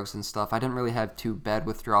drugs and stuff. I didn't really have too bad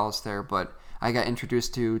withdrawals there, but I got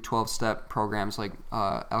introduced to 12-step programs like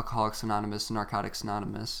Alcoholics Anonymous and Narcotics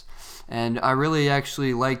Anonymous, and I really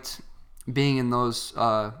actually liked being in those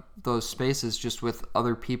spaces just with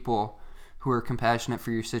other people who are compassionate for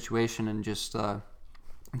your situation and just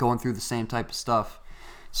going through the same type of stuff.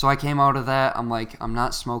 So I came out of that. I'm like, I'm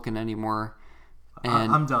not smoking anymore,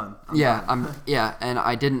 and I'm done. And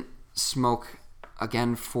I didn't smoke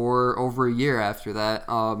again for over a year after that.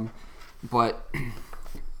 But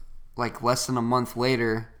like less than a month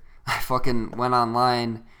later, I fucking went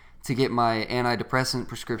online to get my antidepressant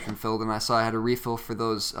prescription filled, and I saw I had a refill for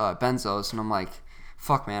those benzos, and I'm like,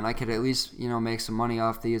 fuck, man, I could at least make some money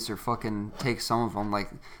off these or fucking take some of them,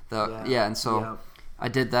 and so I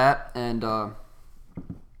did that, and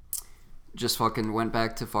just fucking went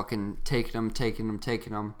back to fucking taking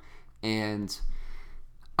them, and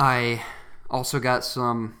I also got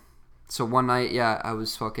some. So one night, I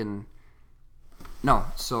was fucking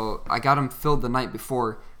so I got them filled the night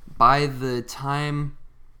before. By the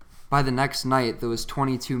next night, there was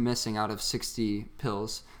 22 missing out of 60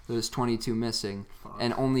 pills. There was 22 missing,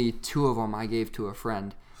 and only 2 of them I gave to a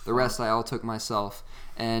friend. The rest I all took myself,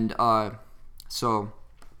 and so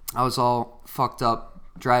I was all fucked up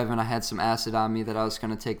driving. I had some acid on me that I was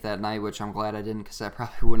going to take that night, which I'm glad I didn't, because that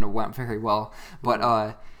probably wouldn't have went very well. But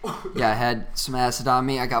I had some acid on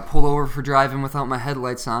me. I got pulled over for driving without my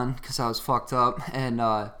headlights on because I was fucked up, and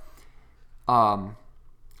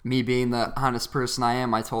me being the honest person I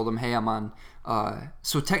am, I told him, hey, I'm on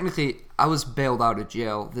so technically I was bailed out of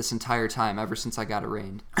jail this entire time ever since I got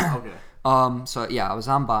arraigned. Okay. So I was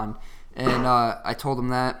on bond, and I told him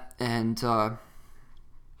that, and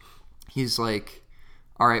he's like,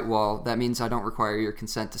 all right, well, that means I don't require your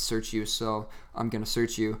consent to search you, so I'm going to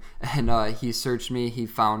search you. And he searched me. He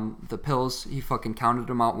found the pills. He fucking counted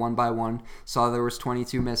them out one by one, saw there was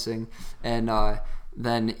 22 missing, and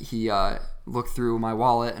then he looked through my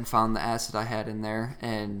wallet and found the acid I had in there,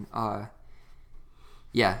 and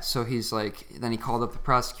so he's like, then he called up the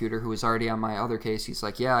prosecutor who was already on my other case. He's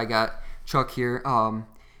like, I got Chuck here,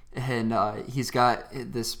 and he's got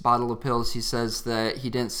this bottle of pills. He says that he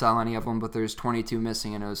didn't sell any of them, but there's 22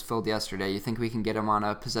 missing, and it was filled yesterday. You think we can get him on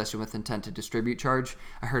a possession with intent to distribute charge?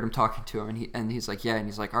 I heard him talking to him, and he's like, and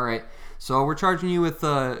he's like, all right, so we're charging you with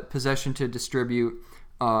possession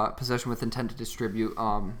with intent to distribute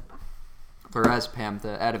lorazepam,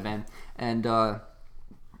 the Ativan, and I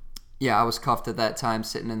was cuffed at that time,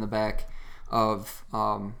 sitting in the back of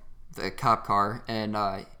the cop car, and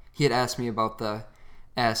he had asked me about the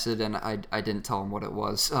acid, and I didn't tell him what it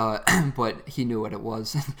was, but he knew what it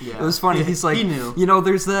was. It was funny. He's like, he knew.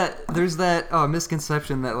 There's that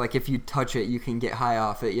misconception that like if you touch it, you can get high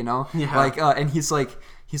off it. Like, and he's like,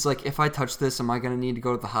 if I touch this, am I gonna need to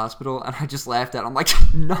go to the hospital? And I just laughed at him. I'm like,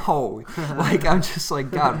 no. Like, I'm just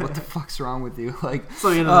like, God, what the fuck's wrong with you? Like,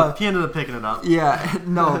 so he ended up picking it up. Yeah,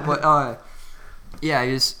 no, but he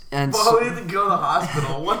was, and well, we need to go to the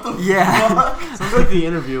hospital. What the fuck? Sounds like the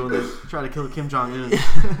interview when they try to kill Kim Jong-un.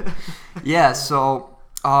 So,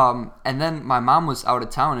 and then my mom was out of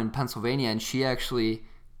town in Pennsylvania, and she actually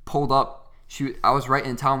pulled up. I was right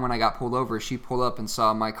in town when I got pulled over. She pulled up and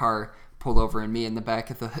saw my car pulled over and me in the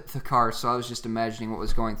back of the car, so I was just imagining what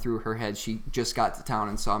was going through her head. She just got to town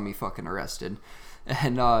and saw me fucking arrested.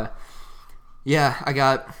 And, I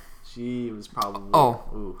got... She was probably. Oh,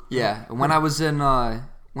 ooh. yeah. When I was in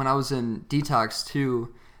detox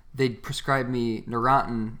too, they'd prescribe me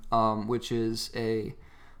Neurontin, which is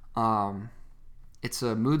it's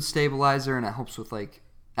a mood stabilizer, and it helps with like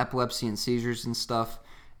epilepsy and seizures and stuff.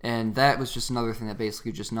 And that was just another thing that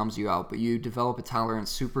basically just numbs you out. But you develop a tolerance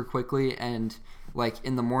super quickly, and like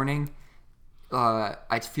in the morning,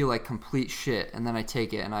 I feel like complete shit, and then I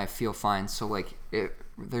take it and I feel fine. So like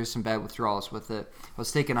there's some bad withdrawals with it. I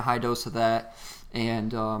was taking a high dose of that,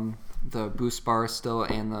 and the Boost Bar still,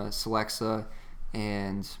 and the Celexa,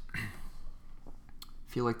 and I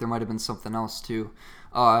feel like there might have been something else too.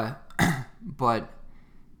 But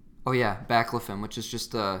oh yeah, Baclofen, which is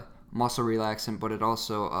just a muscle relaxant, but it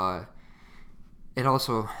also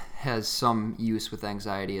has some use with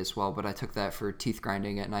anxiety as well. But I took that for teeth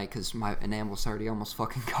grinding at night because my enamel's already almost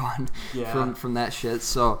fucking gone from that shit.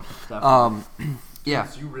 So yeah.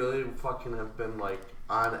 You really fucking have been like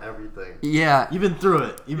on everything. Yeah. You've been through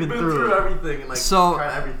it. You've been through everything and like so,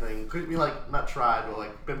 tried everything. Could be like not tried, but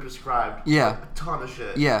like been prescribed. Yeah. Like, a ton of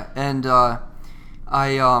shit. Yeah, and I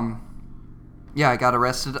got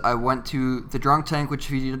arrested. I went to the drunk tank,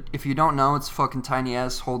 which if you don't know, it's a fucking tiny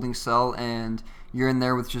ass holding cell, and you're in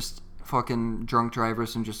there with just fucking drunk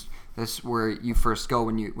drivers, and just that's where you first go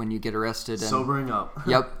when you get arrested. And, sobering up.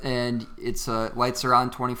 Yep, and it's lights are on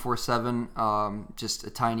 24/7. Just a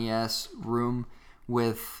tiny ass room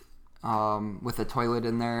with a toilet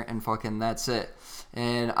in there, and fucking that's it.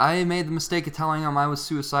 And I made the mistake of telling them I was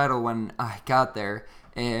suicidal when I got there,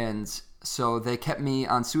 and so they kept me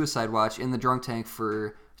on suicide watch in the drunk tank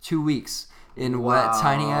for 2 weeks in a wet,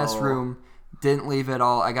 tiny ass room. Didn't leave at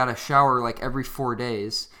all. I got a shower like every 4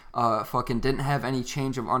 days. Fucking didn't have any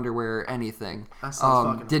change of underwear or anything. That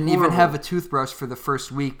sounds fucking didn't horrible. even have a toothbrush for the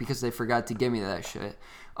first week because they forgot to give me that shit.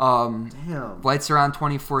 Damn. Lights are on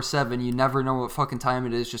 24/7. You never know what fucking time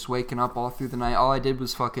it is. Just waking up all through the night. All I did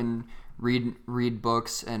was fucking read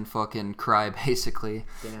books and fucking cry basically.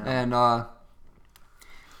 Damn. And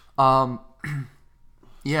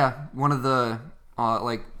yeah, one of the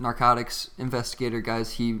like narcotics investigator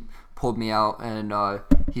guys, he pulled me out, and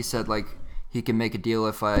he said like he can make a deal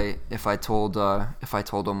if I told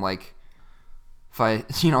him like if I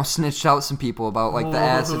snitched out some people about like the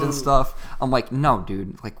acid and stuff. I'm like, no,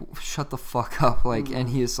 dude, like shut the fuck up, like. And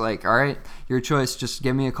he's like, all right, your choice, just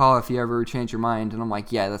give me a call if you ever change your mind. And I'm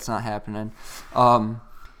like, yeah, that's not happening.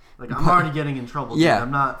 Like, I'm already getting in trouble, dude. Yeah.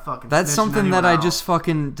 I'm not fucking That's snitching something that I anyone out. just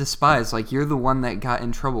fucking despise. Like, you're the one that got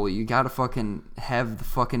in trouble. You gotta fucking have the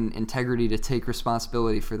fucking integrity to take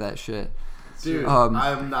responsibility for that shit. Dude,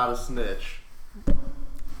 I'm not a snitch.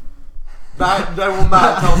 I will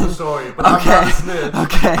not tell the story, but Okay. I'm not a snitch.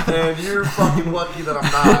 Okay. And you're fucking lucky that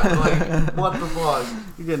I'm not. Like, what the fuck?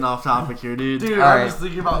 You're getting off topic here, dude. Dude, All I'm right. just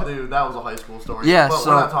thinking about, that was a high school story. Yeah, but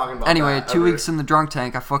so we're not talking about anyway, that 2 ever. weeks in the drunk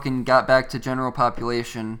tank, I fucking got back to general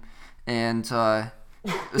population, and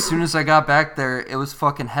as soon as I got back there, it was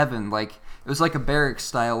fucking heaven. Like, it was like a barracks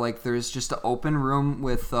style. Like, there's just an open room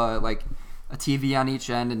with like a TV on each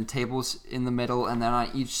end and tables in the middle, and then on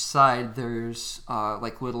each side there's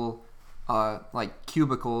like little like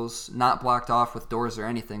cubicles, not blocked off with doors or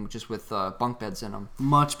anything, just with bunk beds in them.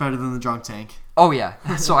 Much better than the drunk tank. Oh yeah.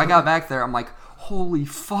 So I got back there, I'm like, holy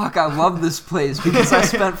fuck, I love this place, because I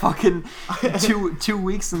spent fucking two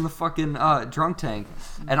weeks in the fucking drunk tank.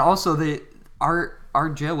 And also our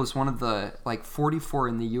jail was one of the like 44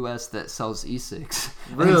 in the US that sells e-cigs.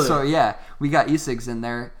 Really? And so yeah, we got e-cigs in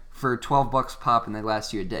there for $12 pop, and they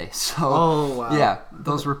last you a day. So Oh, wow. yeah,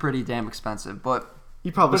 those were pretty damn expensive, but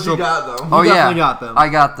You probably But still you got them. oh yeah, definitely got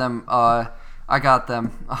them. I got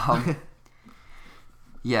them.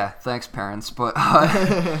 Yeah, thanks, parents. But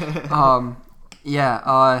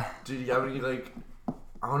yeah. Dude, you got any, like,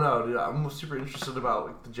 I don't know, dude. I'm super interested about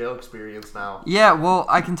like, the jail experience now. Yeah, well,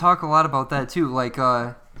 I can talk a lot about that too. Like,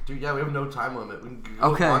 Dude, yeah, we have no time limit. We can go as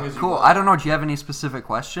long okay, as you cool. want. I don't know. Do you have any specific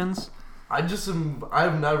questions? I've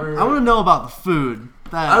never. I want to know about the food.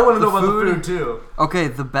 I want to know about food- the food too. Okay,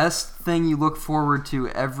 the best thing you look forward to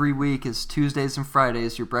every week is Tuesdays and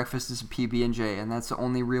Fridays. Your breakfast is a PB&J, and that's the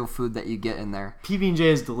only real food that you get in there. PB&J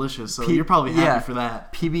is delicious, so you're probably happy for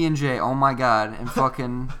that. PB&J, oh my god, and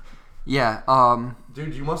fucking yeah.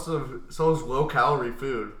 Dude, you must have sells low calorie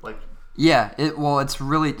food. Like, Yeah,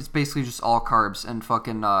 it's basically just all carbs and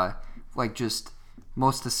fucking like just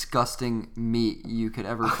most disgusting meat you could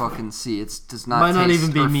ever fucking see. It does not Might not taste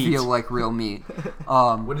even be or meat. feel like real meat.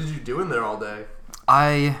 what did you do in there all day?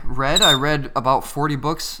 I read about 40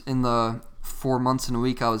 books in the 4 months and a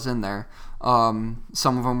week I was in there. Some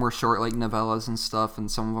of them were short, like novellas and stuff, and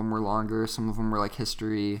some of them were longer. Some of them were like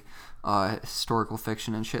history, historical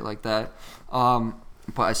fiction and shit like that.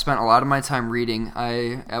 but I spent a lot of my time reading.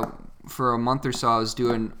 For a month or so, I was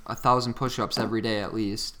doing 1,000 push-ups every day at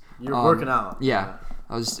least. You're working out. Yeah.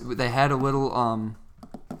 They had a little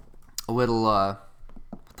what the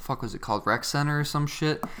fuck was it called? Rec center or some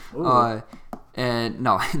shit. Ooh. And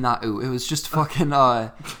no, not ooh. It was just fucking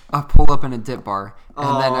a pull up and a dip bar,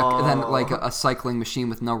 and then like a cycling machine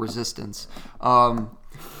with no resistance.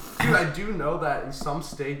 Dude, I do know that in some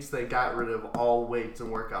states they got rid of all weights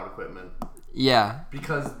and workout equipment. Yeah.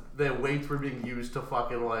 Because the weights were being used to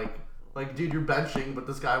fucking like, dude, you're benching, but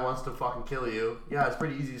this guy wants to fucking kill you. Yeah, it's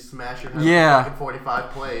pretty easy to smash your head with a fucking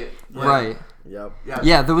 45 plate. Like, right. Yep.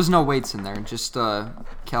 Yeah, there was no weights in there, just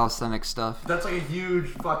calisthenic stuff. That's like a huge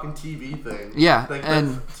fucking TV thing. Yeah, like,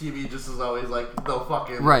 and TV just is always like the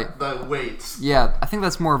fucking the weights. Yeah, I think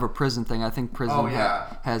that's more of a prison thing. I think prison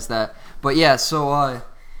has that. But yeah, so I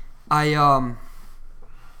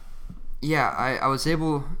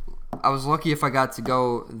was lucky if I got to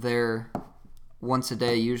go there once a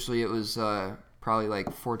day. Usually it was probably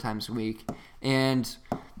like 4 times a week, and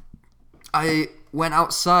I went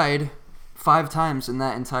outside 5 times in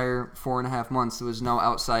that entire 4.5 months. There was no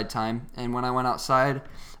outside time, and when I went outside,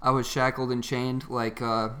 I was shackled and chained, like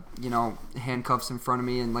handcuffs in front of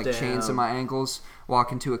me and like chains in my ankles.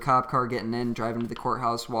 Walking to a cop car, getting in, driving to the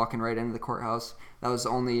courthouse, walking right into the courthouse. That was the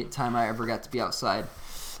only time I ever got to be outside.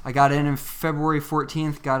 I got in February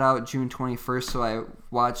 14th, got out June 21st, so I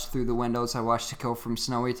watched through the windows. I watched it go from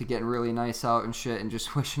snowy to getting really nice out and shit, and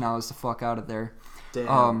just wishing I was the fuck out of there.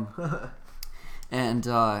 Damn. And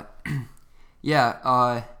the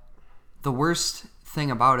worst thing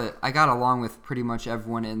about it, I got along with pretty much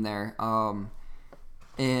everyone in there.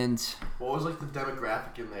 And what was like the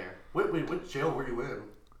demographic in there? Wait, what jail were you in?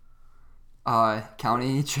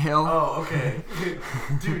 County jail. Oh, okay.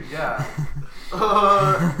 Dude, yeah.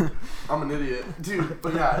 I'm an idiot. Dude,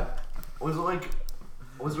 but yeah. Was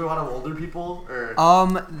there a lot of older people or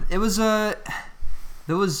it was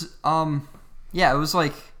it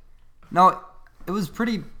was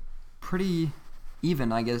pretty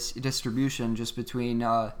even, I guess, distribution just between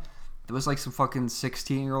there was like some fucking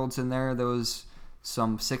 16-year-olds in there. There was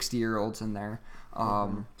some 60-year-olds in there.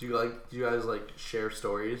 Do you guys like share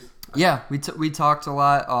stories? Yeah, we talked a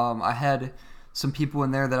lot. I had some people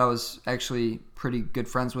in there that I was actually pretty good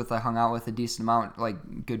friends with. I hung out with a decent amount,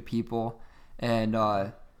 like good people. And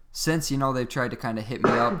since they've tried to kind of hit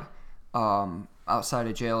me up outside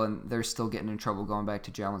of jail, and they're still getting in trouble going back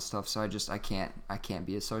to jail and stuff. So I can't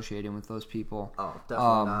be associating with those people. Oh,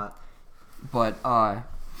 definitely not. But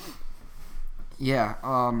yeah.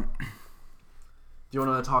 Do you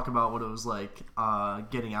want to talk about what it was like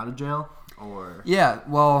getting out of jail, or? Yeah,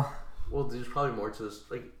 well, there's probably more to this.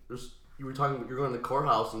 Like, you're going to the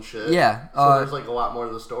courthouse and shit. Yeah. So there's like a lot more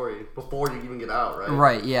to the story before you even get out, right?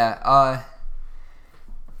 Right. Yeah.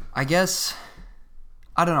 I guess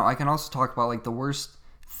I don't know. I can also talk about like the worst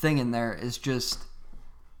thing in there is just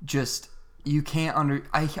you can't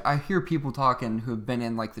I hear people talking who have been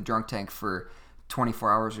in like the drunk tank for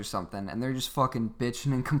 24 hours or something, and they're just fucking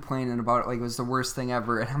bitching and complaining about it like it was the worst thing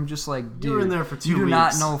ever, and I'm just like, dude, you were in there for 2 you do weeks.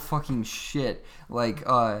 not know fucking shit. Like,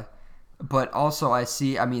 but also I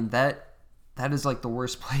see, I mean, that is like the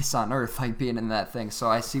worst place on earth, like being in that thing, so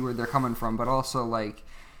I see where they're coming from, but also like,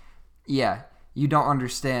 yeah, you don't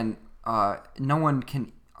understand, no one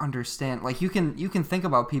can understand, like you can think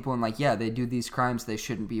about people and like, yeah, they do these crimes, they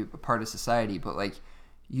shouldn't be a part of society, but like,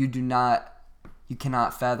 you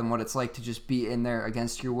cannot fathom what it's like to just be in there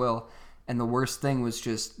against your will. And the worst thing was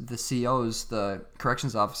just the COs, the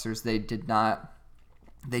corrections officers, they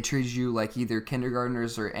treated you like either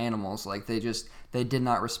kindergartners or animals. Like they did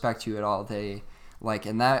not respect you at all.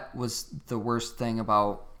 And that was the worst thing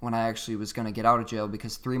about when I actually was going to get out of jail,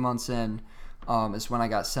 because 3 months in is when I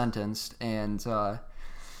got sentenced. And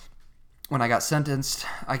when I got sentenced,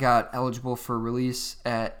 I got eligible for release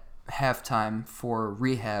at halftime for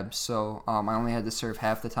rehab, so I only had to serve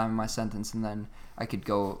half the time of my sentence, and then I could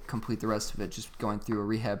go complete the rest of it just going through a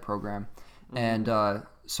rehab program. Mm-hmm. And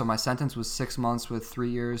so my sentence was 6 months with 3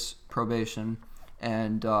 years probation.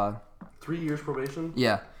 And 3 years probation?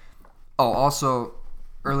 Yeah. Oh, also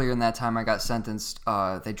earlier in that time I got sentenced.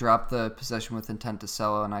 They dropped the possession with intent to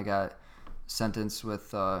sell, and I got sentenced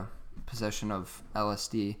with possession of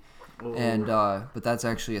LSD. And but that's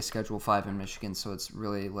actually a Schedule 5 in Michigan, so it's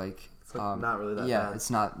really like it's like not really that yeah, bad. it's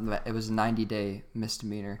not. It was a 90-day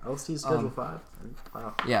misdemeanor. LSD Schedule 5.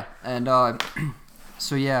 Wow. Yeah, and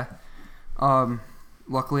so yeah,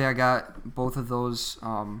 luckily I got both of those.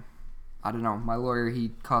 I don't know. My lawyer, he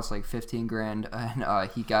cost like $15,000,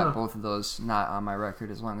 and he got both of those not on my record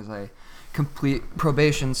as long as I complete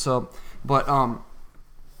probation. So, but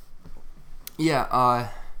Yeah.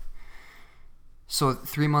 So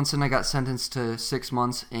 3 months in, I got sentenced to 6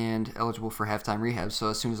 months and eligible for half-time rehab. So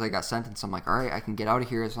as soon as I got sentenced, I'm like, all right, I can get out of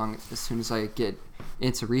here as soon as I get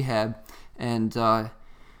into rehab. And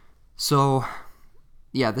so,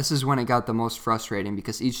 yeah, this is when it got the most frustrating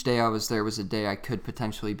because each day I was there was a day I could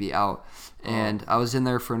potentially be out. And I was in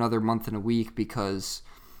there for another month and a week because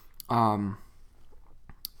the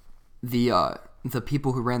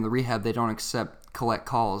people who ran the rehab, they don't collect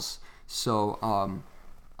calls. So,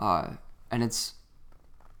 and it's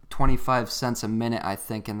 25 cents a minute, I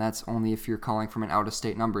think, and that's only if you're calling from an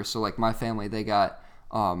out-of-state number. So, like, my family, they got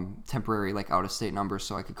temporary, like, out-of-state numbers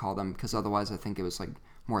so I could call them because otherwise I think it was, like,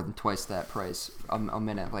 more than twice that price a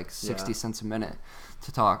minute, like 60 cents a minute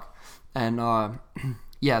to talk. And,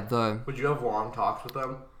 yeah, Would you have long talks with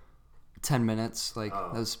them? 10 minutes, like,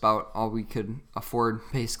 that was about all we could afford,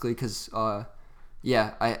 basically, because,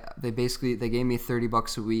 yeah, they gave me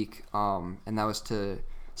 $30 a week, and that was to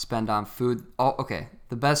spend on food. Okay,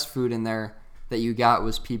 the best food in there that you got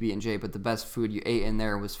was PB&J, but the best food you ate in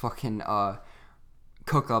there was fucking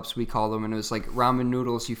cook-ups, we call them, and it was like ramen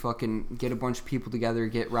noodles. You fucking get a bunch of people together,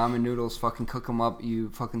 get ramen noodles, fucking cook them up. You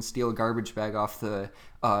fucking steal a garbage bag off the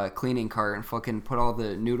cleaning cart and fucking put all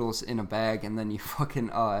the noodles in a bag, and then you fucking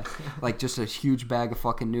like just a huge bag of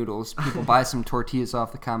fucking noodles. People buy some tortillas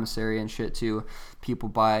off the commissary and shit too. People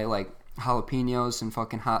buy like jalapenos and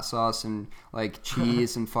fucking hot sauce and like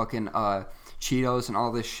cheese and fucking Cheetos and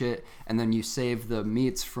all this shit, and then you save the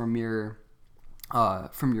meats from your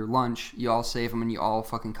lunch. You all save them and you all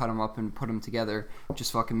fucking cut them up and put them together.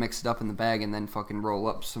 Just fucking mix it up in the bag and then fucking roll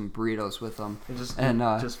up some burritos with them. And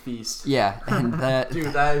just feast. Yeah, and that...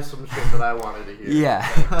 Dude, that is some shit that I wanted to hear. Yeah.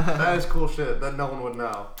 Like, that is cool shit that no one would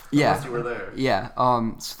know. Yeah. Unless you were there. Yeah,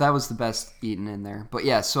 so that was the best eating in there. But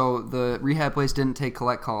yeah, so the rehab place didn't take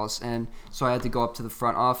collect calls, and so I had to go up to the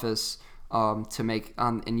front office to make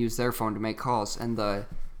and use their phone to make calls, and the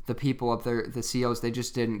people up there, the COs, they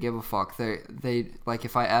just didn't give a fuck. They like,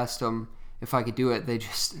 if I asked them if I could do it,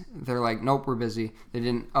 they're like, nope, we're busy.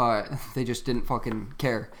 They just didn't fucking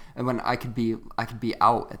care. And when I could be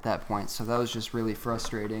out at that point, so that was just really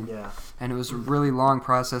frustrating. Yeah. And it was a really long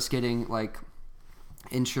process getting like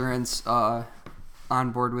insurance on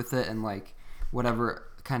board with it and like whatever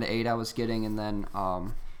kind of aid I was getting, and then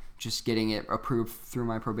just getting it approved through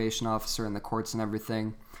my probation officer and the courts and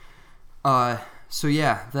everything. So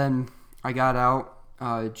yeah, then I got out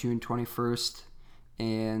June 21st,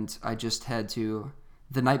 and I just had to,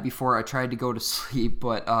 the night before I tried to go to sleep,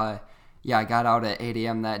 but yeah, I got out at 8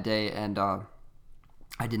 a.m. that day, and I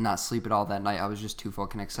did not sleep at all that night. I was just too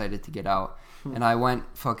fucking excited to get out. And I went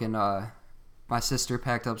fucking, my sister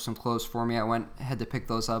packed up some clothes for me. Had to pick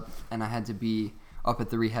those up, and I had to be up at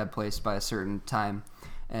the rehab place by a certain time.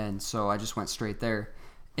 And so I just went straight there.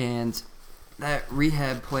 And that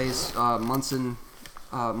rehab place, Munson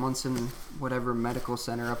whatever medical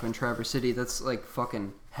center up in Traverse City, that's like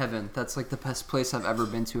fucking heaven. That's like the best place I've ever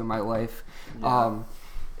been to in my life. Yeah.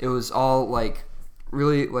 It was all like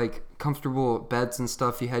really like comfortable beds and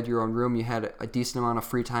stuff. You had your own room. You had a decent amount of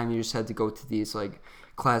free time. You just had to go to these like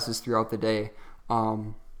classes throughout the day.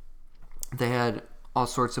 They had all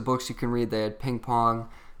sorts of books you can read. They had ping pong.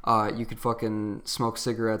 You could fucking smoke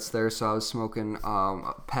cigarettes there, so I was smoking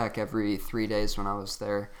a pack every 3 days when I was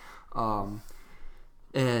there.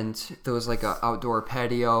 And there was like a outdoor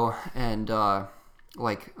patio, and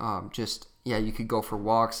just, yeah, you could go for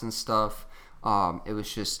walks and stuff. It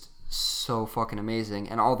was just so fucking amazing.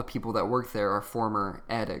 And all the people that work there are former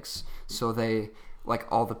addicts, so they,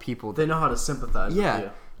 like, all the people... They know how to sympathize with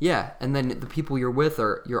you. Yeah, and then the people you're with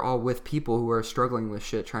you're all with people who are struggling with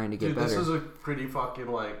shit, trying to get better. Dude, this is a pretty fucking,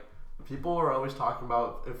 like, people are always talking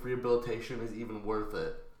about if rehabilitation is even worth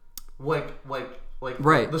it. Like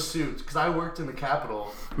right. The suits, because I worked in the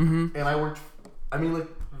Capitol, and the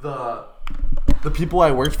people I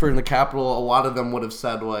worked for in the Capitol, a lot of them would have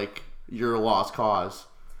said, like, you're a lost cause.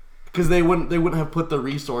 Because they wouldn't have put the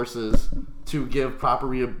resources to give proper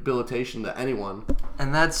rehabilitation to anyone.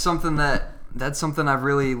 And that's something I've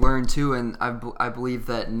really learned too, and I believe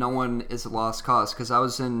that no one is a lost cause. Because I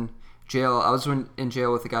was in jail. I was in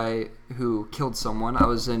jail with a guy who killed someone. I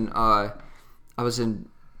was in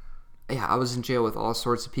jail with all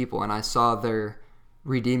sorts of people, and I saw their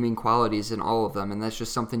redeeming qualities in all of them. And that's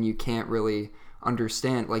just something you can't really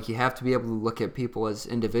understand. Like, you have to be able to look at people as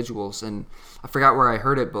individuals. And I forgot where I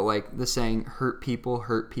heard it, but like the saying, hurt people.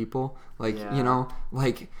 Like, yeah. You know,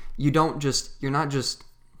 like you're not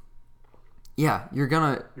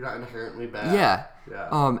inherently bad. Yeah.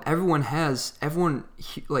 Everyone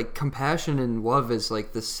like, compassion and love is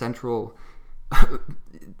like the central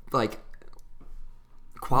like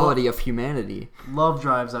quality of humanity. Love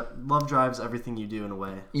drives everything you do in a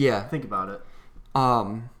way. Yeah. Think about it.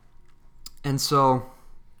 And so,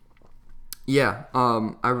 yeah,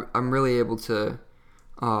 I'm really able to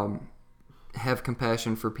have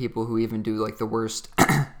compassion for people who even do like the worst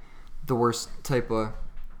the worst type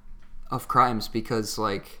of crimes, because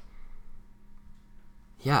like,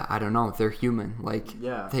 yeah, I don't know, they're human. Like,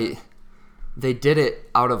 Yeah. they did it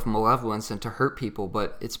out of malevolence and to hurt people,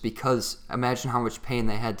 but it's because imagine how much pain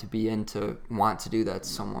they had to be in to want to do that to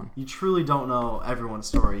someone. You truly don't know everyone's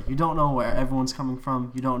story. You don't know where everyone's coming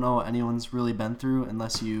from. You don't know what anyone's really been through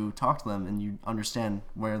unless you talk to them and you understand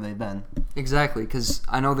where they've been. Exactly, because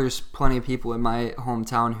I know there's plenty of people in my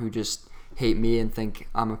hometown who just hate me and think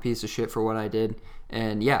I'm a piece of shit for what I did.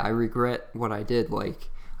 And yeah, I regret what I did. Like,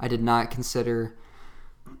 I did not consider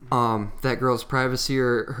that girl's privacy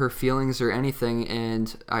or her feelings or anything,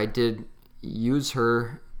 and I did use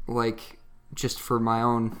her like just for my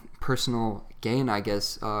own personal gain, I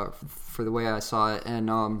guess, for the way I saw it.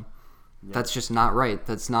 And that's just not right.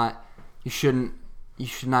 That's not, you should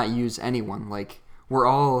not use anyone. Like, we're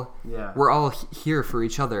all here for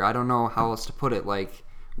each other. I don't know how else to put it. Like,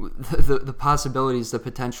 the possibilities, the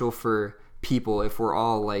potential for people, if we're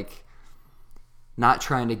all like not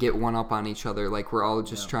trying to get one up on each other, like we're all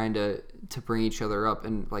just trying to bring each other up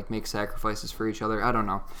and like make sacrifices for each other. I don't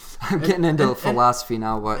know. I'm getting into philosophy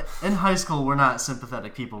now, but in high school we're not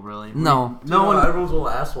sympathetic people, really. No. No one. Everyone's a little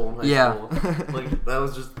asshole in high Yeah. school. Like, that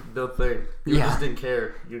was just the thing. You just didn't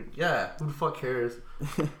care. Who the fuck cares?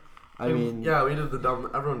 I mean, yeah,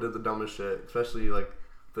 everyone did the dumbest shit, especially like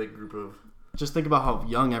the group of just think about how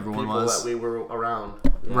young everyone people was. that we were around.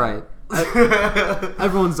 Yeah. Right.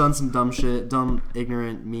 Everyone's done some dumb shit, dumb,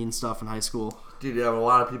 ignorant, mean stuff in high school. Dude, yeah, a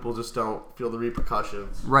lot of people just don't feel the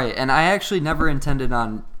repercussions. Right, and I actually never intended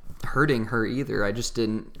on hurting her either. I just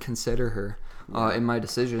didn't consider her in my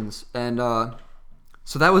decisions. And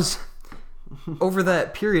so that was over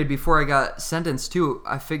that period before I got sentenced too.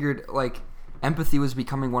 I figured like empathy was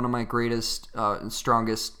becoming one of my greatest and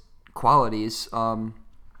strongest qualities.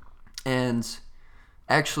 And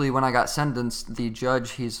actually, when I got sentenced, the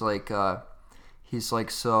judge, he's like,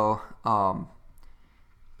 so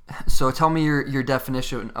tell me your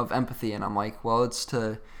definition of empathy. And I'm like, well, it's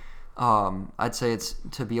to, I'd say it's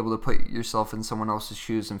to be able to put yourself in someone else's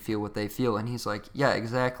shoes and feel what they feel. And he's like, yeah,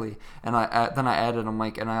 exactly. And then I added, I'm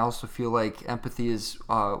like, and I also feel like empathy is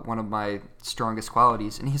one of my strongest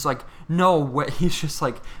qualities. And he's like, no way. He's just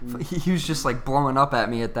like, he was just like blowing up at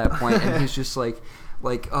me at that point. And he's just like,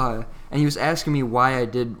 and he was asking me why I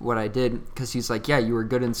did what I did, because he's like, yeah, you were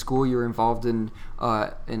good in school, you were involved in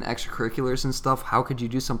extracurriculars and stuff, how could you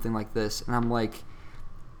do something like this? And I'm like,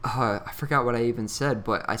 I forgot what I even said,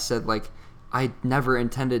 but I said like, I never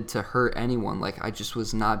intended to hurt anyone, like I just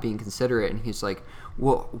was not being considerate. And he's like,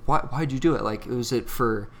 well, why'd you do it? Like, was it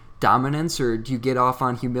for dominance, or do you get off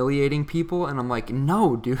on humiliating people? And I'm like,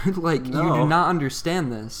 no, dude, like, no. You do not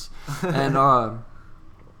understand this. And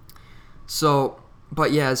so,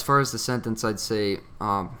 but yeah, as far as the sentence, I'd say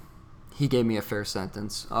he gave me a fair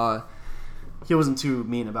sentence. He wasn't too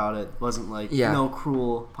mean about it. Wasn't like no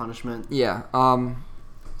cruel punishment. Yeah.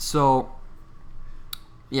 So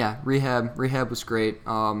yeah, rehab was great.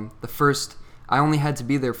 I only had to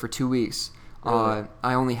be there for 2 weeks. Really?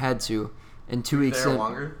 I only had to. And 2 weeks there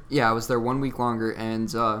longer? Yeah, I was there 1 week longer, and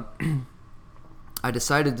I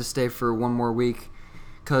decided to stay for one more week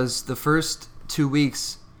because the first 2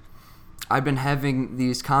 weeks I've been having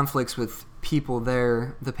these conflicts with people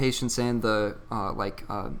there, the patients and the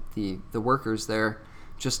workers there,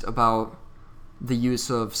 just about the use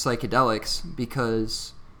of psychedelics,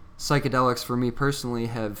 because psychedelics for me personally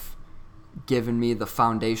have given me the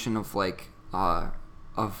foundation of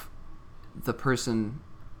of the person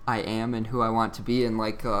I am and who I want to be, and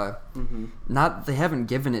not, they haven't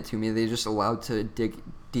given it to me, they just allowed to dig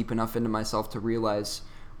deep enough into myself to realize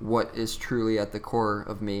what is truly at the core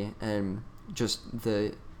of me, and just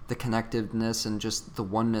the connectiveness and just the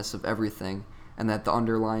oneness of everything, and that the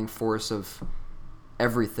underlying force of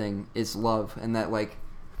everything is love. And that, like,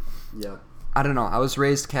 I don't know, I was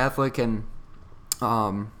raised Catholic and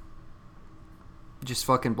just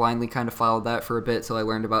fucking blindly kind of followed that for a bit till I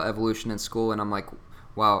learned about evolution in school, and I'm like,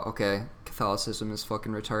 wow, okay, Catholicism is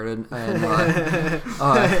fucking retarded, and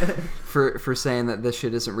for saying that this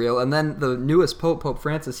shit isn't real. And then the newest Pope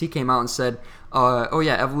Francis, he came out and said, oh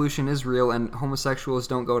yeah, evolution is real and homosexuals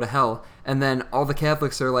don't go to hell. And then all the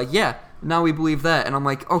Catholics are like, yeah, now we believe that. And I'm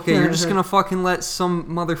like, okay, you're just gonna fucking let some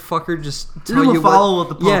motherfucker just tell you you follow what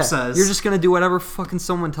the Pope says. You're just gonna do whatever fucking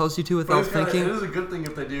someone tells you to without thinking. It is a good thing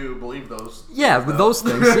if they do believe those. Yeah, with those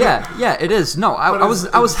things. Yeah, it is. No, I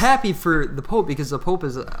was happy for the Pope because the Pope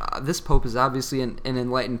is this Pope is obviously an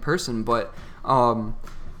enlightened person, but the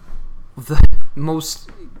most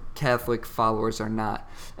Catholic followers are not.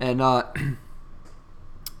 And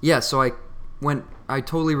yeah, so I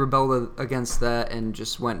totally rebelled against that and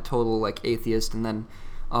just went total like atheist, and then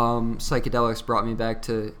psychedelics brought me back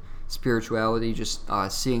to spirituality, just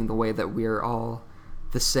seeing the way that we're all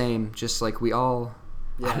the same, just like we all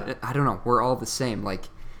I don't know, we're all the same, like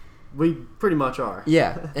we pretty much are.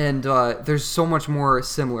 Yeah, and there's so much more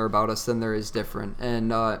similar about us than there is different,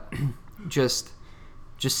 and just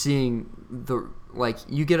seeing the like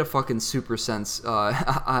you get a fucking super sense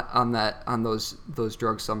on those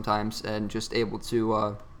drugs sometimes, and just able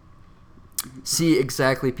to see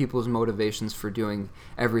exactly people's motivations for doing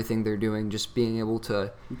everything they're doing, just being able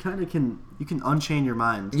to you can unchain your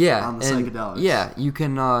mind on the psychedelics. Yeah, you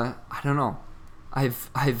can I don't know. I've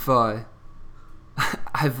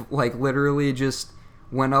like literally just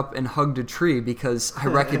went up and hugged a tree because I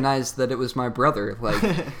recognized that it was my brother, like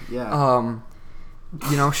yeah.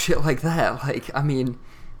 You know, shit like that. Like, I mean,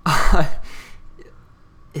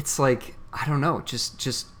 it's like, I don't know, just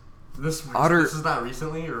This utter. This is not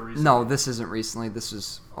recently or recently? No, this isn't recently. This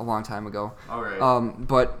was a long time ago. All right.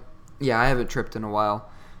 But yeah, I haven't tripped in a while.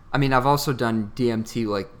 I mean, I've also done DMT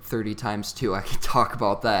like 30 times too. I can talk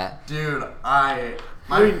about that. Dude, my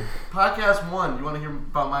podcast 1. You want to hear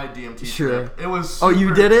about my DMT Sure. trip? It was. Oh,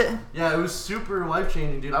 you did it? Yeah, it was super life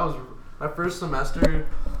changing, dude. I was my first semester.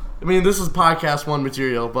 I mean, this is podcast 1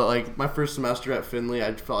 material, but like my first semester at Findlay,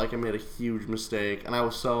 I felt like I made a huge mistake, and I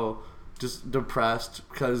was so just depressed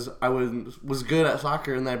because I was good at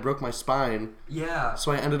soccer and then I broke my spine. Yeah.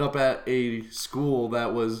 So I ended up at a school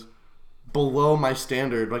that was below my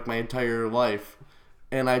standard like my entire life,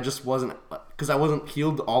 and I just wasn't, because I wasn't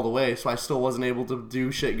healed all the way, so I still wasn't able to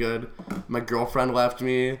do shit good. My girlfriend left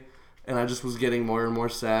me, and I just was getting more and more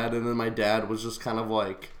sad, and then my dad was just kind of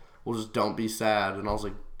like, well, just don't be sad, and I was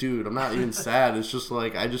like, dude, I'm not even sad, it's just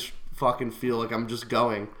like, I just fucking feel like I'm just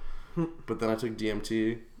going. But then I took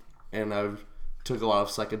DMT, and I took a lot of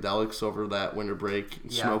psychedelics over that winter break,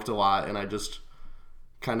 smoked a lot, and I just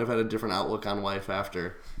kind of had a different outlook on life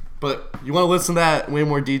after. But you want to listen to that in way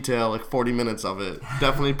more detail, like 40 minutes of it.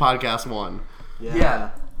 Definitely podcast 1.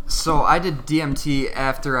 Yeah. So I did DMT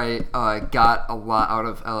after I got a lot out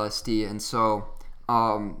of LSD, and so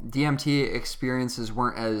DMT experiences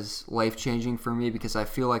weren't as life-changing for me because I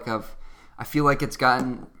feel like it's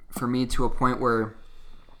gotten for me to a point where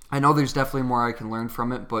I know there's definitely more I can learn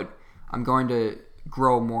from it, but I'm going to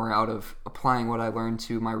grow more out of applying what I learned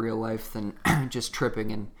to my real life than just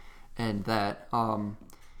tripping and that.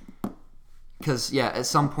 Because, yeah, at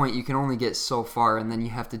some point you can only get so far, and then you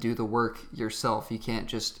have to do the work yourself. You can't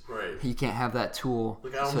just... Right. You can't have that tool.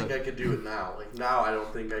 Like, I don't think I could do it now. Like, now I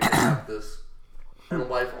don't think I can have this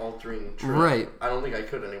life-altering trip. Right. I don't think I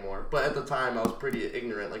could anymore. But at the time, I was pretty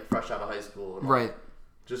ignorant, like, fresh out of high school. And Right.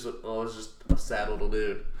 I was just a sad little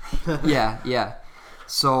dude. Yeah.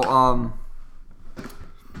 So,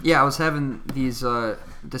 yeah, I was having these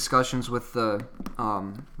discussions with the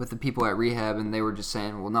people at rehab, and they were just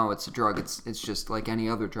saying, well, no, it's a drug. It's just like any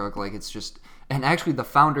other drug. Like, it's just... And actually, the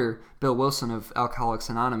founder, Bill Wilson of Alcoholics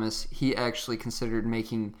Anonymous, he actually considered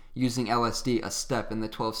using LSD a step in the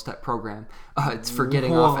 12-step program. It's for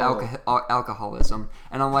getting off alcoholism.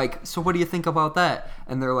 And I'm like, so what do you think about that?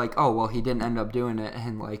 And they're like, oh, well, he didn't end up doing it.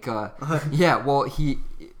 And like, yeah, well, he...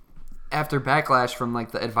 After backlash from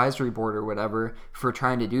like the advisory board or whatever for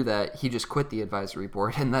trying to do that, he just quit the advisory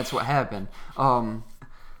board, and that's what happened.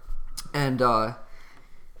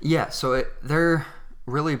 Yeah, so they're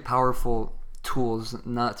really powerful tools,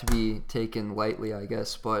 not to be taken lightly, I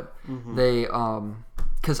guess, but they,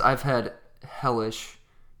 because I've had hellish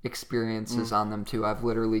experiences on them too. I've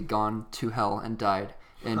literally gone to hell and died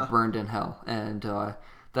and burned in hell, and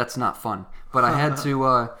that's not fun. But I had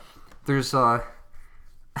to, there's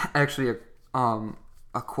actually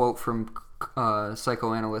a quote from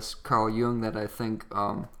psychoanalyst Carl Jung that I think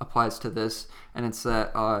applies to this, and it's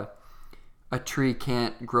that a tree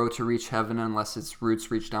can't grow to reach heaven unless its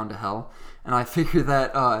roots reach down to hell. And I figure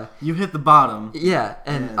that you hit the bottom. Yeah,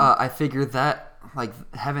 and I figure that like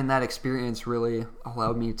having that experience really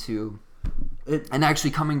allowed me to and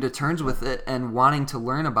actually coming to terms with it and wanting to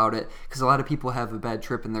learn about it, because a lot of people have a bad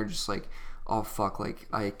trip and they're just like, oh fuck, like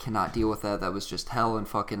I cannot deal with that was just hell, and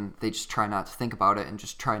fucking they just try not to think about it and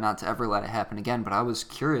just try not to ever let it happen again. But I was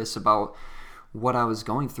curious about what I was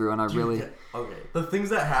going through, and I really okay. The things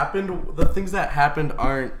that happened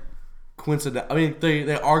aren't coincidental. I mean,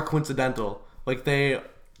 they are coincidental. Like they're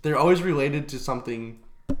always related to something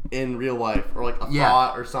in real life, or like a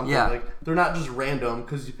thought or something. Yeah. Like they're not just random,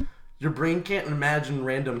 because your brain can't imagine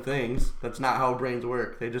random things. That's not how brains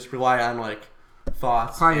work. They just rely on like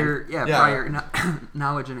thoughts, prior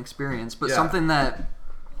knowledge and experience. But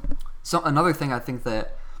another thing I think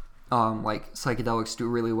that like psychedelics do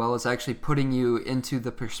really well is actually putting you into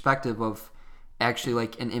the perspective of actually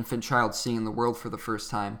like an infant child seeing the world for the first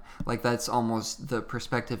time. Like that's almost the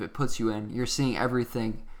perspective it puts you in. You're seeing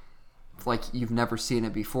everything like you've never seen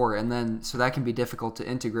it before, and then so that can be difficult to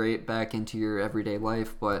integrate back into your everyday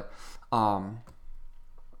life, but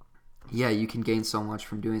you can gain so much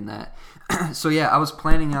from doing that. So I was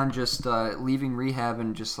planning on just leaving rehab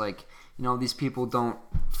and just like, these people don't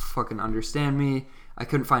fucking understand me. I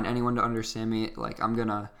couldn't find anyone to understand me. Like, I'm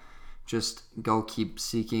gonna just go keep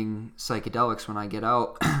seeking psychedelics when I get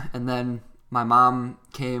out. And then my mom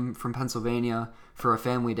came from Pennsylvania for a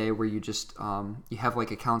family day where you just you have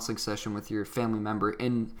like a counseling session with your family member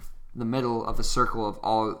in the middle of a circle of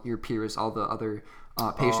all your peers, all the other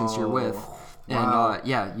patients you're with. Wow.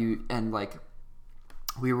 And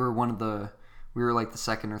we were like the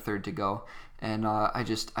second or third to go. And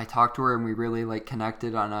I talked to her, and we really like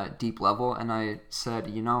connected on a deep level. And I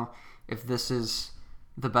said, if this is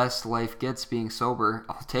the best life gets being sober,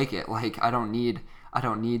 I'll take it. Like I don't need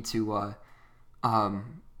to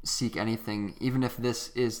seek anything, even if this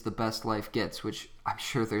is the best life gets, which I'm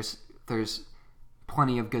sure there's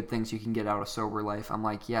plenty of good things you can get out of sober life. I'm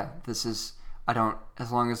like, as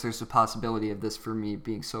long as there's a possibility of this for me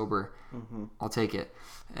being sober, I'll take it.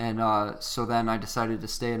 And so then I decided to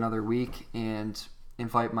stay another week and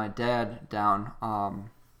invite my dad down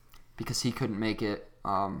because he couldn't make it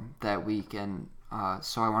that week. And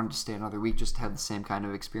so I wanted to stay another week just to have the same kind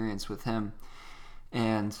of experience with him.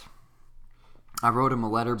 And I wrote him a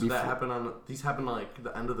letter before. These happened like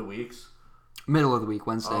the end of the weeks? Middle of the week,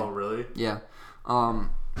 Wednesday. Oh, really? Yeah. I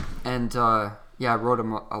wrote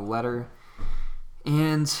him a letter.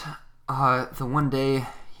 And the one day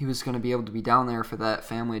he was going to be able to be down there for that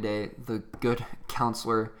family day, the good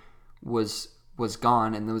counselor was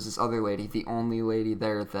gone, and there was this other lady, the only lady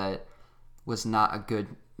there that was not a good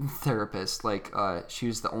therapist. Like she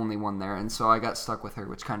was the only one there, and so I got stuck with her,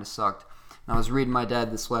 which kind of sucked. And I was reading my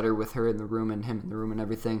dad this letter with her in the room and him in the room and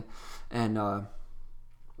everything, and I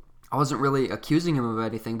wasn't really accusing him of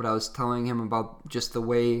anything, but I was telling him about just the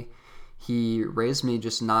way he raised me,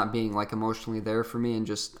 just not being like emotionally there for me, and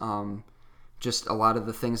just a lot of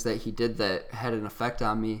the things that he did that had an effect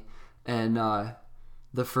on me. And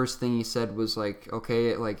the first thing he said was like, okay,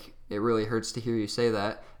 it really hurts to hear you say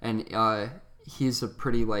that. And he's a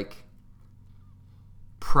pretty like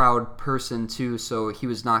proud person too, so he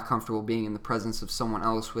was not comfortable being in the presence of someone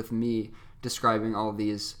else with me describing all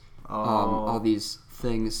these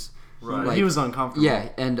things. Right. Like, he was uncomfortable. Yeah,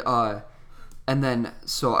 and then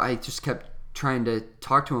so I just kept trying to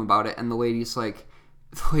talk to him about it, and the lady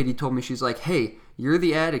told me, she's like, hey, you're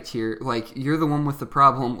the addict here, like you're the one with the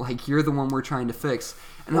problem, like you're the one we're trying to fix.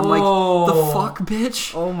 And I'm like, the fuck,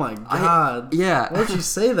 bitch? Oh my god. Yeah. Why'd you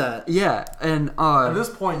say that? Yeah, and at this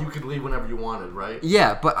point you could leave whenever you wanted, right?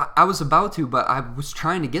 Yeah, but I was about to, but I was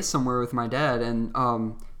trying to get somewhere with my dad, and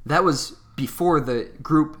that was before the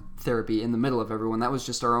group therapy in the middle of everyone. That was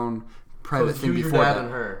just our own private thing before your dad that.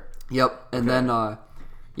 And her. Yep, and then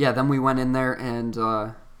then we went in there, and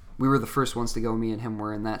we were the first ones to go. Me and him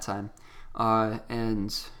were in that time,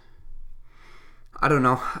 and I don't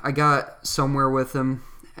know, I got somewhere with him.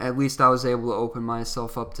 At least I was able to open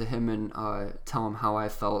myself up to him and tell him how I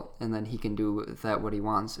felt, and then he can do with that what he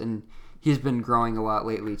wants. And he's been growing a lot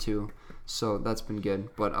lately too, so that's been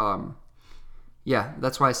good. But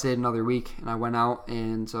that's why I stayed another week, and I went out,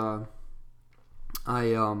 and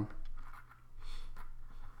I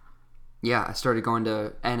started going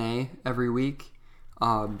to NA every week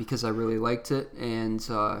because I really liked it, and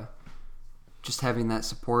just having that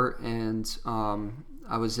support. And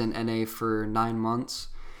I was in NA for 9 months,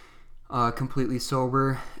 completely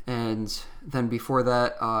sober. And then before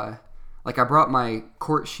that, I brought my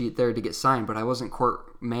court sheet there to get signed, but I wasn't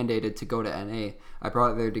court mandated to go to NA. I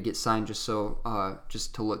brought it there to get signed just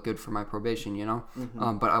to look good for my probation,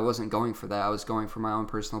 but I wasn't going for that. I was going for my own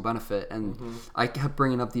personal benefit. And I kept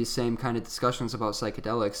bringing up these same kind of discussions about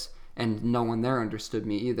psychedelics, and no one there understood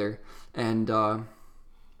me either. And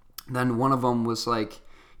then one of them was like,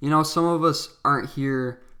 some of us aren't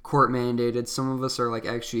here court mandated. Some of us are like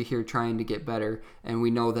actually here trying to get better, and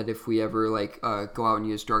we know that if we ever go out and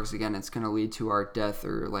use drugs again, it's going to lead to our death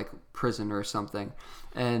or like prison or something.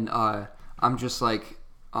 And I I'm just like,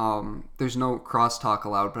 there's no crosstalk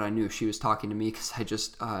allowed, but I knew she was talking to me because I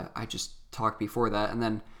just talked before that, and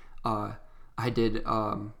then I did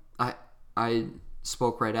I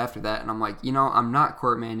spoke right after that, and I'm like, I'm not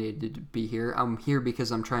court mandated to be here. I'm here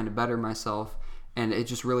because I'm trying to better myself, and it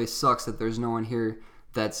just really sucks that there's no one here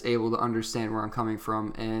that's able to understand where I'm coming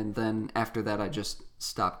from. And then after that, I just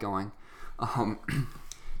stopped going. Wow.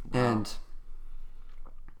 And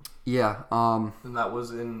yeah. And that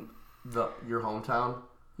was in your hometown?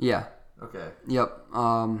 Yeah. Okay. Yep.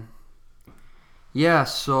 Yeah,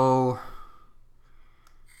 so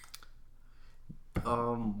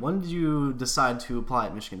when did you decide to apply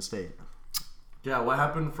at Michigan State? Yeah, what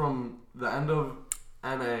happened from the end of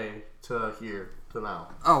NA to here to now?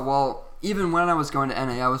 Oh, well, even when I was going to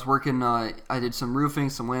NA, I was working, I did some roofing,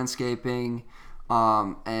 some landscaping,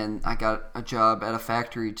 and I got a job at a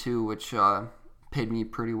factory too, which paid me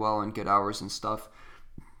pretty well and good hours and stuff.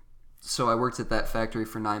 So I worked at that factory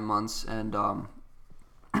for 9 months, and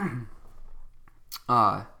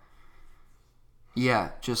yeah,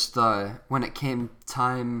 just when it came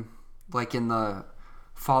time, like in the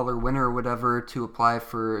fall or winter or whatever, to apply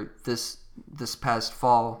for this past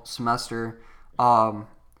fall semester, I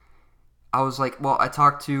was like, well,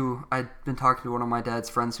 I'd been talking to one of my dad's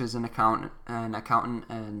friends who's an accountant,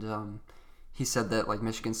 and he said that like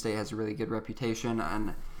Michigan State has a really good reputation,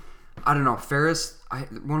 and I don't know, Ferris,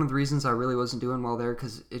 one of the reasons I really wasn't doing well there,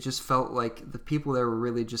 because it just felt like the people there were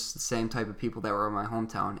really just the same type of people that were in my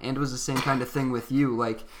hometown. And it was the same kind of thing with you,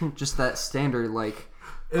 like, just that standard, like...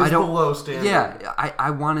 It's below standard. Yeah,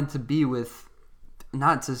 I wanted to be with...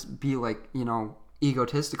 Not to be, like,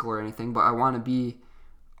 egotistical or anything, but I want to be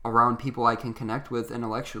around people I can connect with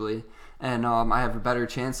intellectually. And I have a better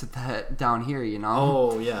chance at that down here,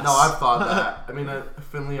 Oh, yes. No, I've thought that. I mean, at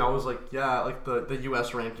Finley, I was like, yeah, like the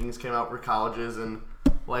U.S. rankings came out for colleges, and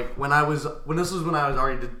like when I was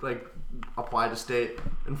already applied to state,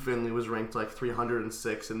 and Finley was ranked like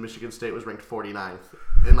 306, and Michigan State was ranked 49th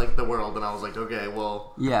in like the world, and I was like, okay,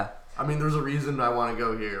 well, yeah. I mean, there's a reason I want to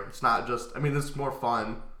go here. It's not just, I mean, it's more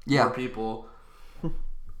fun, yeah. More people.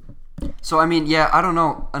 So, I mean, yeah, I don't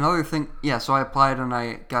know. Another thing, yeah, so I applied and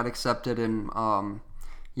I got accepted, and,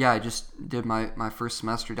 yeah, I just did my first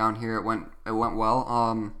semester down here. It went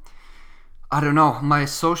well. I don't know. My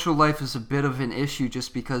social life is a bit of an issue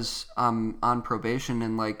just because I'm on probation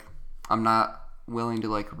and, like, I'm not willing to,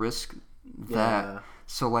 like, risk that. Yeah.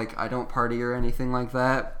 So, like, I don't party or anything like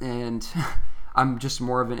that, and I'm just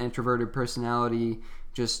more of an introverted personality,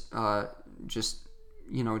 just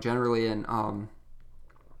generally, and,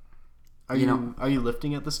 Are you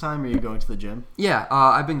lifting at this time, or are you going to the gym? Yeah,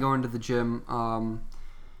 I've been going to the gym.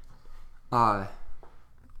 Like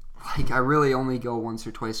I really only go once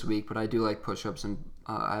or twice a week, but I do like push-ups, and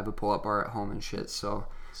I have a pull-up bar at home and shit. So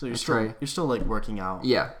you're still like working out.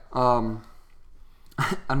 Yeah.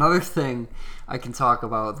 Another thing I can talk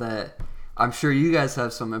about that I'm sure you guys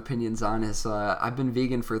have some opinions on is I've been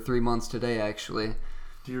vegan for 3 months today, actually.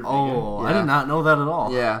 You're vegan? Yeah. I did not know that at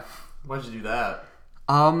all. Yeah. Why'd you do that?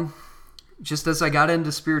 Just as I got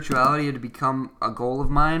into spirituality, it had become a goal of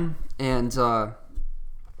mine, and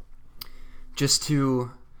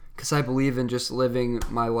because I believe in just living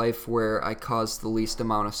my life where I cause the least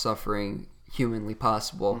amount of suffering humanly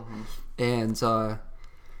possible. Mm-hmm. And,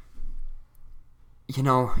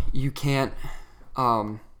 you can't,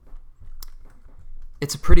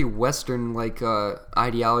 it's a pretty Western, like,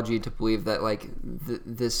 ideology to believe that, like,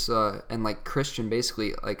 this, and, like, Christian,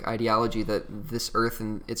 basically, like, ideology that this earth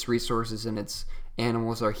and its resources and its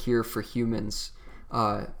animals are here for humans,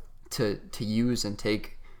 to use and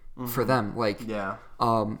take for them. Like, yeah,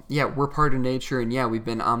 we're part of nature, and yeah, we've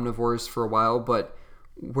been omnivores for a while, but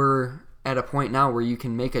we're at a point now where you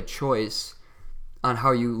can make a choice on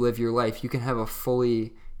how you live your life. You can have a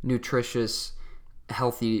fully nutritious,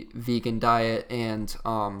 healthy vegan diet, and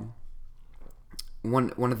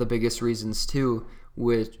one of the biggest reasons too,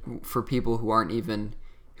 for people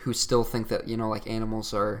who still think that like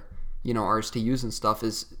animals are ours to use and stuff,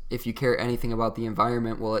 is if you care anything about the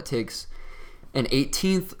environment, well, it takes an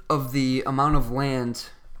 18th of the amount of land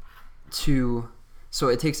so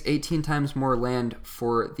it takes 18 times more land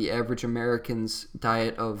for the average American's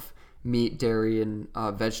diet of meat, dairy, and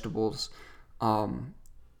vegetables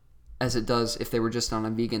as it does if they were just on a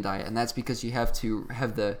vegan diet. And that's because you have to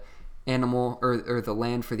have the animal or the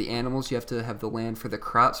land for the animals, you have to have the land for the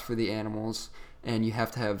crops for the animals, and you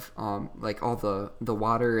have to have like all the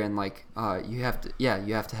water, and like you have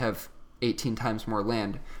to have 18 times more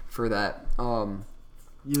land for that.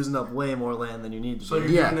 using up way more land than you need to. So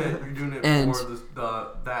do. you're doing it And- for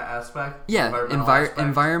that aspect. Yeah, environmental aspect?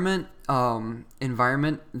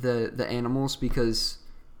 environment, the animals, because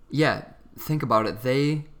think about it.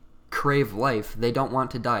 They crave life. They don't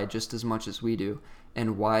want to die just as much as we do.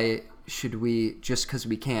 And why should we, just because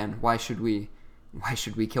we can? Why should we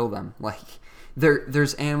kill them? Like,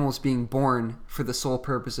 there's animals being born for the sole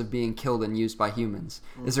purpose of being killed and used by humans.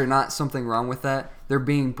 Is there not something wrong with that? They're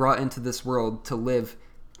being brought into this world to live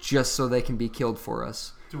just so they can be killed for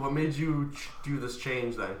us. Dude, what made you do this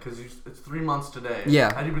change then? Because it's 3 months today.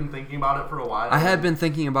 Yeah. Had you been thinking about it for a while? I had been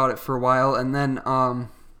thinking about it for a while, and then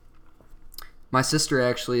my sister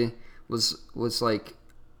actually was like,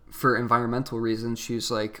 for environmental reasons,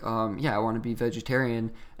 she's like, I want to be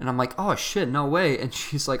vegetarian. And I'm like, oh shit, no way. And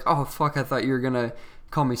she's like, oh fuck, I thought you were gonna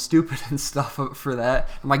call me stupid and stuff for that.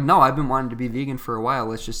 I'm like, no, I've been wanting to be vegan for a while.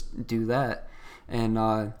 Let's just do that.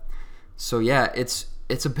 And so yeah, it's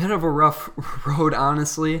a bit of a rough road,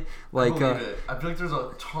 honestly. Like, I believe it. I feel like there's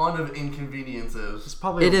a ton of inconveniences. It's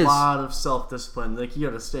probably a lot of self-discipline. Like, you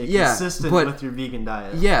gotta stay consistent with your vegan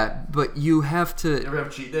diet. Yeah, but you have to. You ever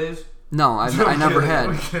have cheat days? No, I never had.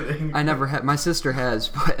 I'm kidding. I never had. My sister has,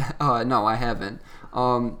 but no, I haven't.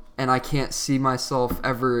 And I can't see myself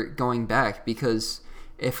ever going back, because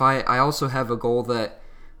if I also have a goal that,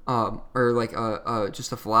 or like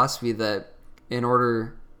just a philosophy that, in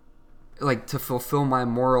order, like, to fulfill my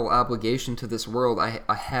moral obligation to this world,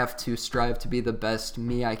 I have to strive to be the best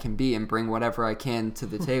me I can be and bring whatever I can to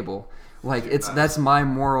the table. Like, that's my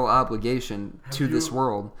moral obligation to this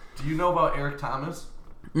world. Do you know about Eric Thomas?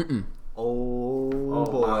 Mm-mm. Oh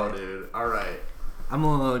boy, wow, dude. All right. I'm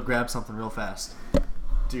gonna grab something real fast.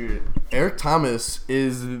 Dude, Eric Thomas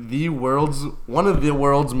is one of the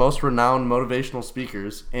world's most renowned motivational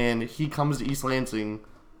speakers, and he comes to East Lansing.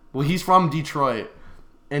 Well, he's from Detroit,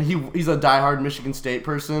 and he's a diehard Michigan State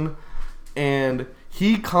person, and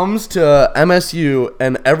he comes to MSU,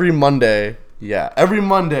 and every Monday,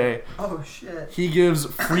 Oh shit. he gives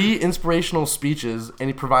free inspirational speeches, and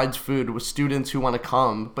he provides food with students who want to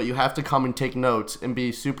come, but you have to come and take notes and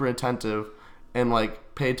be super attentive and,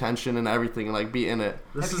 like, pay attention and everything and, like, be in it.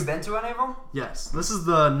 Have you been to any of them? Yes, this is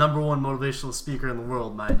the #1 motivational speaker in the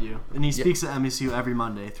world, mind you, and he speaks at MSU every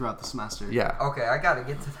Monday throughout the semester. Yeah. Okay, I gotta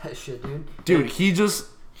get to that shit, dude. Dude,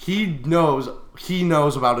 he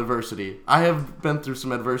knows about adversity. I have been through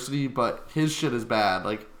some adversity, but his shit is bad.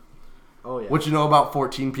 Like, oh yeah. what you know about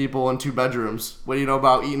 14 people in 2 bedrooms? What do you know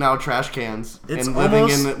about eating out of trash cans It's and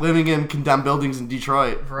almost living in condemned buildings in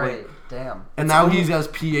Detroit? Right. Like, Damn. and now he has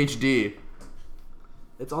PhD.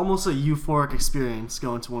 It's almost a euphoric experience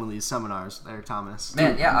going to one of these seminars with Eric Thomas.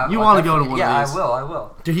 Man, yeah. You want to go to one of these? Yeah, I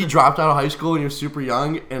will. Dude, he dropped out of high school when he was super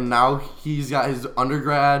young, and now he's got his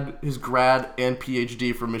undergrad, his grad, and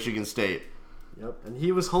PhD from Michigan State. Yep, and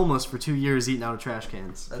he was homeless for 2 years eating out of trash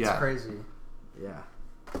cans. That's crazy. Yeah.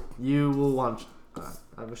 You will want...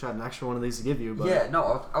 I wish I had an extra one of these to give you, but... Yeah,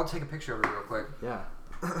 no, I'll take a picture of it real quick. Yeah.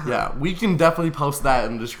 Yeah, we can definitely post that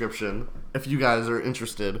in the description if you guys are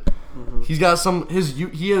interested. Mm-hmm. He's got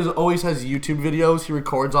always has YouTube videos. He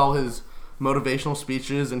records all his motivational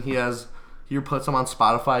speeches, and he puts them on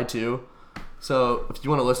Spotify too. So if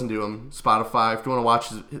you want to listen to him, Spotify. If you want to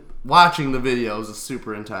watch watching the videos is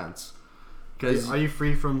super intense. Are you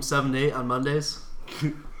free from 7 to 8 on Mondays?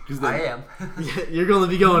 I am. You're going to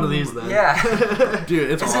be going to these then. Yeah.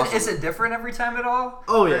 Dude, it's awesome. Is it different every time at all?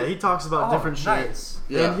 Oh yeah, he talks about different shit. Nice.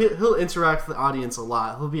 Yeah. And he'll interact with the audience a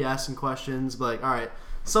lot. He'll be asking questions, like, all right,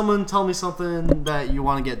 someone tell me something that you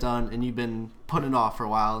want to get done and you've been putting it off for a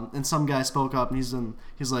while. And some guy spoke up and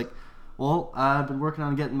he's like, well, I've been working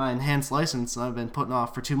on getting my enhanced license and I've been putting it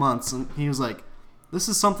off for 2 months. And he was like, this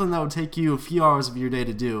is something that would take you a few hours of your day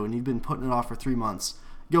to do, and you've been putting it off for 3 months.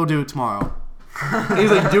 Go do it tomorrow. And he's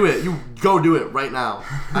like, do it. You go do it right now.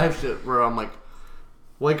 I have shit where I'm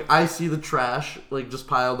like I see the trash like just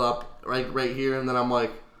piled up right here, and then I'm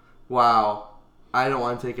like, wow, I don't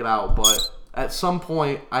want to take it out, but at some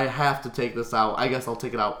point I have to take this out. I guess I'll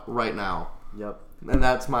take it out right now. Yep. And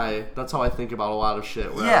that's how I think about a lot of shit.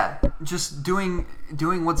 Yeah, just doing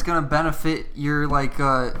what's gonna benefit your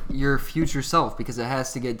your future self, because it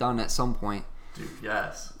has to get done at some point. Dude,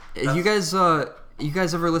 yes. You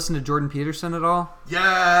guys ever listen to Jordan Peterson at all?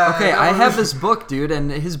 Yeah. Okay, I have this book, dude,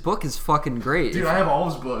 and his book is fucking great. Dude, I have all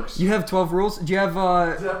his books. You have 12 Rules? Do you have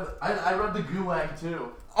I read the Gulag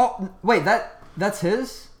too. Oh, wait, that's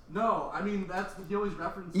his? No, I mean he always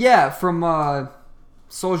references. Yeah, from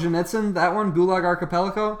Solzhenitsyn, that one, Gulag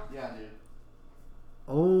Archipelago. Yeah, dude.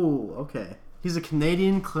 Oh, okay. He's a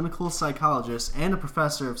Canadian clinical psychologist and a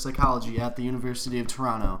professor of psychology at the University of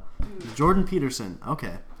Toronto. Jordan Peterson.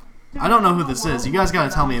 Okay. I don't know who this is. You guys got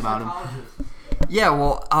to tell me about him. Yeah,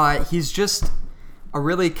 well, he's just a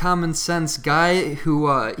really common sense guy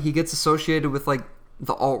who he gets associated with like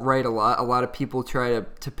the alt-right a lot. A lot of people try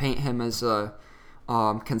to paint him as a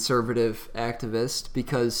conservative activist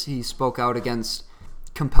because he spoke out against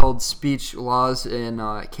compelled speech laws in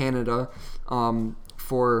Canada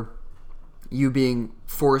for you being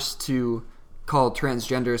forced to call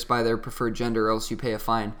transgenders by their preferred gender, or else you pay a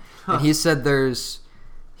fine. Huh. And he said there's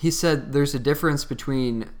a difference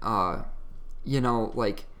between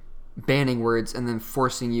like banning words and then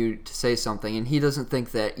forcing you to say something, and he doesn't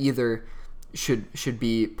think that either should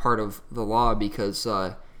be part of the law because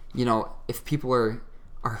if people are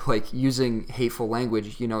like using hateful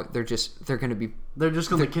language, they're going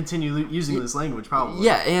to continue using this language probably.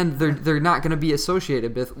 Yeah, and they're not going to be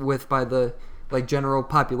associated with by the like general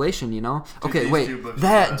population, Dude, okay, wait,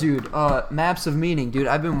 that dude, Maps of Meaning, dude,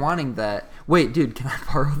 I've been wanting that. Wait, dude, can I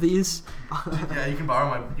borrow these? Yeah, you can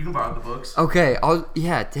borrow the books. Okay,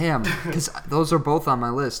 damn, because those are both on my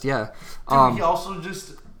list. Yeah. Dude, he also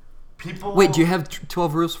just people. Wait, do you have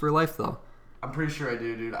 12 Rules for Life though? I'm pretty sure I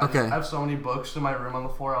do, dude. Okay. I have so many books in my room on the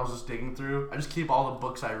floor. I was just digging through. I just keep all the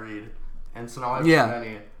books I read, and so now I have so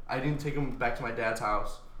many. I didn't take them back to my dad's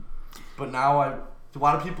house, but now a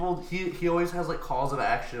lot of people. He always has like calls of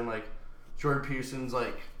action, like Jordan Peterson's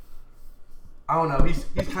like. I don't know. He's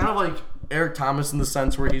kind of like Eric Thomas in the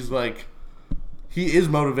sense where he's like, he is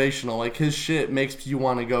motivational. Like his shit makes you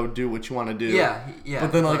want to go do what you want to do. Yeah.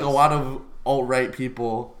 But then like a lot of alt-right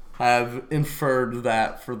people have inferred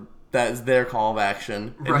that is their call of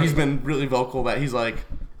action, and he's been really vocal that he's like,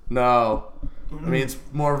 no. I mean, it's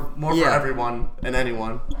more for everyone and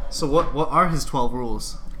anyone. So what are his 12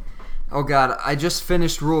 rules? Oh God, I just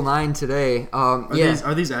finished Rule 9 today. Are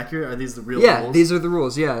these accurate? Are these the real rules? Yeah, these are the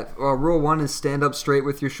rules. Yeah, Rule 1 is stand up straight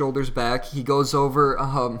with your shoulders back. He goes over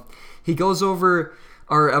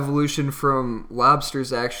our evolution from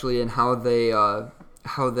lobsters actually, and how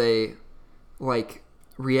they like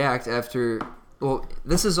react after. Well,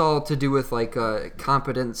 this is all to do with like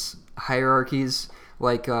competence hierarchies,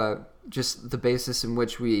 like just the basis in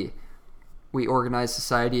which we organize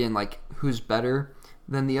society and like who's better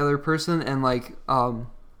than the other person, and like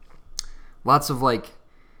lots of like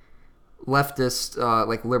leftist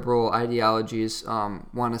like liberal ideologies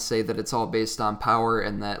want to say that it's all based on power,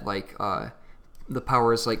 and that like the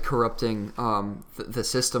power is like corrupting the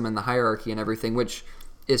system and the hierarchy and everything, which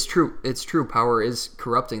is true. It's true, power is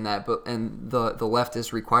corrupting that, and the left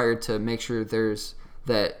is required to make sure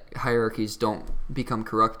that hierarchies don't become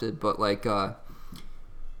corrupted, but like our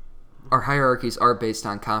hierarchies are based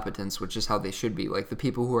on competence, which is how they should be. Like the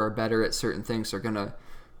people who are better at certain things are gonna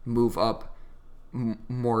move up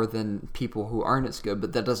more than people who aren't as good.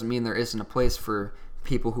 But that doesn't mean there isn't a place for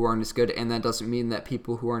people who aren't as good, and that doesn't mean that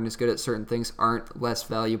people who aren't as good at certain things aren't less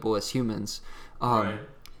valuable as humans.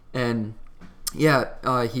 And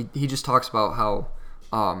yeah, he just talks about how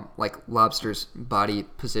like lobsters' body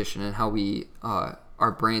position and how we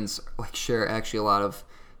our brains like share actually a lot of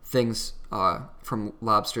things from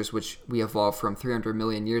lobsters, which we evolved from 300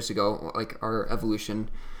 million years ago. Like our evolution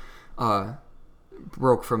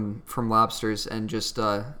broke from lobsters, and just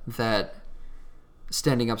that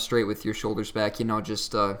standing up straight with your shoulders back,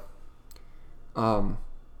 just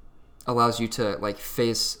allows you to like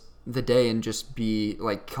face the day and just be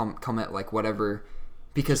like come at like whatever,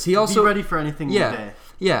 because he also be ready for anything in the day.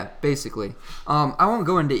 Yeah, basically. I won't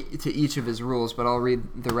go into each of his rules, but I'll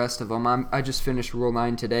read the rest of them. I just finished Rule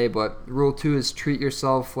 9 today, but Rule 2 is treat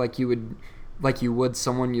yourself like you would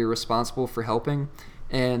someone you're responsible for helping,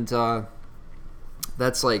 and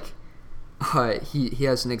that's like he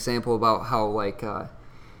has an example about how like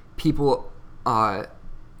people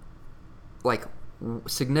like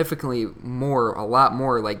significantly a lot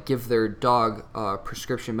more like give their dog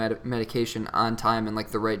prescription medication on time and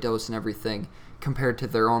like the right dose and everything compared to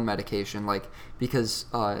their own medication, like because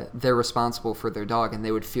they're responsible for their dog, and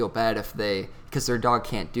they would feel bad because their dog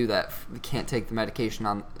can't do that, can't take the medication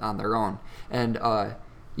on their own. And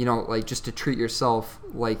like just to treat yourself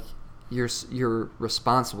like you're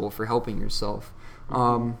responsible for helping yourself.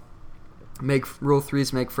 Rule 3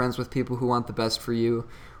 is make friends with people who want the best for you.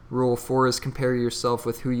 Rule 4 is compare yourself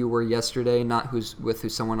with who you were yesterday, not with who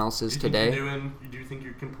someone else is today. Do you think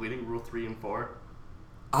you're completing Rule 3 and 4?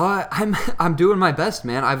 I'm doing my best,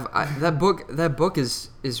 man. That book is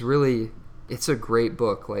really, it's a great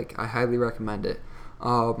book. Like I highly recommend it.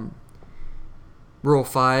 Rule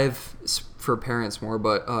 5 is for parents more,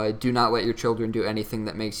 but do not let your children do anything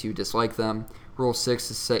that makes you dislike them. Rule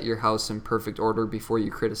 6 is set your house in perfect order before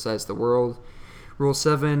you criticize the world. Rule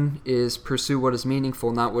 7 is pursue what is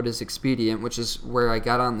meaningful, not what is expedient, which is where I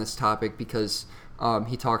got on this topic because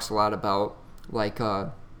he talks a lot about, like,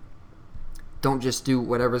 don't just do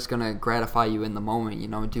whatever's going to gratify you in the moment, you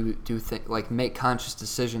know, like make conscious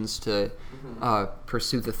decisions to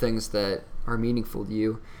pursue the things that are meaningful to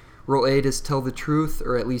you. Rule 8 is tell the truth,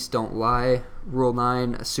 or at least don't lie. Rule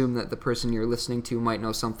 9, assume that the person you're listening to might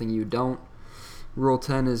know something you don't. Rule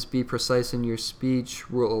 10 is be precise in your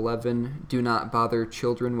speech. Rule 11, do not bother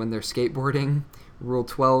children when they're skateboarding. Rule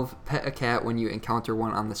 12, pet a cat when you encounter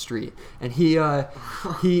one on the street. And he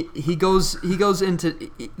goes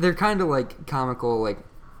into, they're kind of like comical, like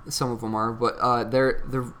some of them are, but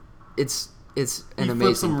it's an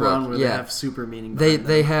amazing book. Where yeah, they have super meaning.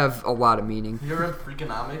 They have a lot of meaning. You ever read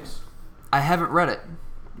Freakonomics? I haven't read it.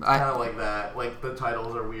 Kind of like that. Like the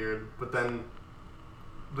titles are weird, but then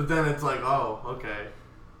it's like, oh, okay.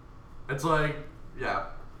 It's like, yeah,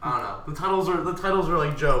 I don't know. The titles are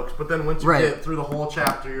like jokes, but then once you get through the whole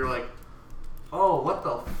chapter, you're like, oh, what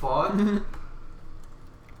the fuck?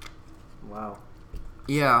 Wow.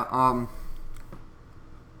 Yeah.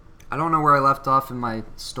 I don't know where I left off in my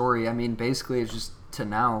story. I mean, basically, it's just to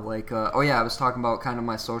now. Like, I was talking about kind of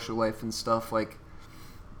my social life and stuff. Like,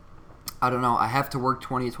 I don't know. I have to work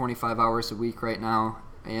 20, 25 hours a week right now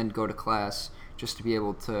and go to class just to be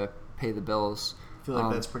able to pay the bills. I feel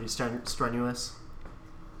like that's pretty strenuous.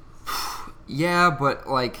 Yeah, but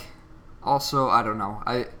like, also I don't know.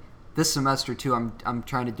 This semester too, I'm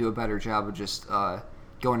trying to do a better job of just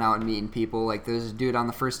going out and meeting people. Like, there's a dude on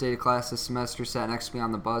the first day of class this semester sat next to me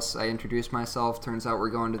on the bus. I introduced myself. Turns out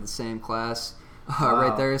we're going to the same class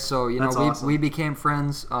right there. So awesome. we became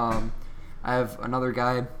friends. I have another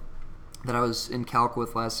guy that I was in calc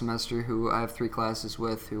with last semester who I have 3 classes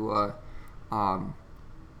with who I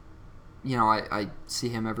see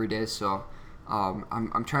him every day, so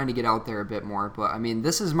I'm trying to get out there a bit more. But I mean,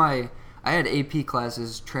 I had AP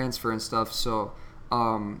classes, transfer and stuff, so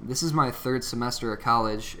this is my 3rd semester of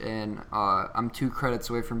college, and I'm 2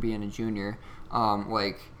 credits away from being a junior.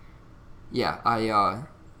 I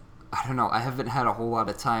don't know. I haven't had a whole lot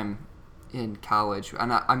of time in college,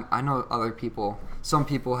 and I know other people. Some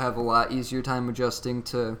people have a lot easier time adjusting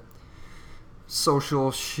to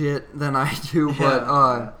social shit than I do,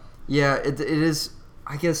 but it is.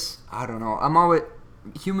 I guess I don't know.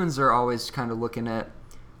 Humans are always kind of looking at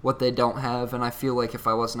what they don't have, and I feel like if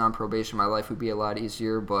I wasn't on probation, my life would be a lot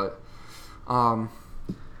easier. But I'm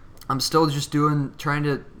still just trying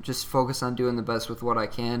to just focus on doing the best with what I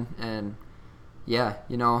can, and yeah,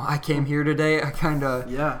 I came here today. I kind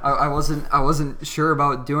of I wasn't sure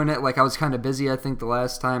about doing it. Like, I was kind of busy, I think, the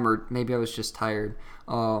last time, or maybe I was just tired.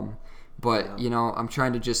 I'm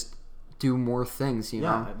trying to just do more things, you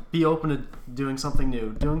know? Be open to doing something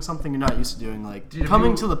new, doing something you're not used to doing. Like,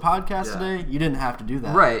 coming to the podcast today, you didn't have to do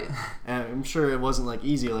that. Right. And I'm sure it wasn't, like,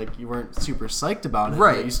 easy. Like, you weren't super psyched about it.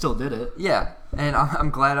 Right. But you still did it. Yeah. And I'm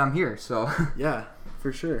glad I'm here, so. Yeah,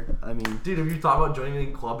 for sure. I mean. Dude, have you thought about joining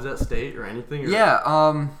any clubs at State or anything? Or? Yeah,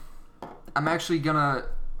 I'm actually gonna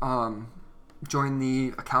join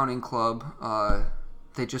the accounting club.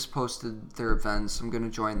 They just posted their events. I'm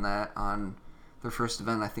gonna join that on their first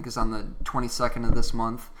event. I think is on the 22nd of this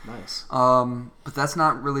month. Nice. But that's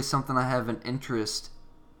not really something I have an interest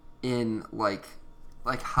in, like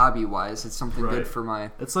hobby wise. It's something good for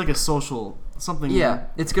my. It's like a social something. Yeah,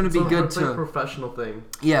 it's gonna be good it's to like a professional thing.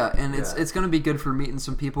 Yeah, and it's gonna be good for meeting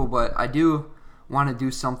some people. But I do want to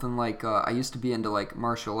do something like I used to be into like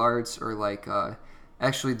martial arts, or like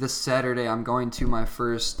actually this Saturday I'm going to my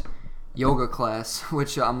first yoga class,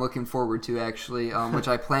 which I'm looking forward to, actually, which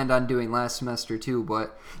I planned on doing last semester too.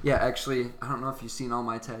 But yeah, actually, I don't know if you've seen all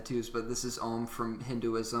my tattoos, but this is Om from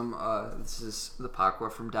Hinduism. This is the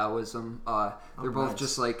Pakwa from Taoism. They're both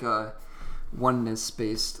just like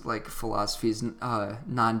oneness-based like philosophies,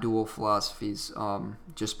 non-dual philosophies.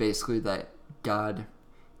 Just basically that God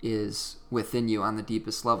is within you on the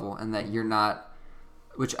deepest level, and that you're not.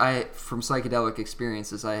 Which from psychedelic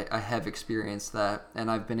experiences, I have experienced that,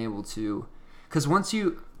 and I've been able to, because once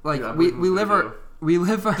you we live our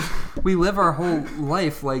whole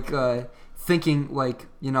life like thinking like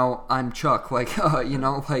I'm Chuck, like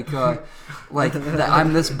that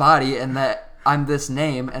I'm this body, and that I'm this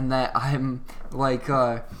name, and that I'm like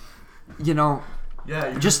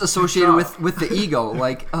just associated with the ego,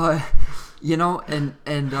 like and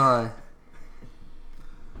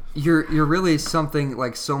You're really something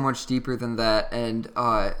like so much deeper than that, and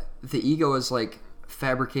the ego is like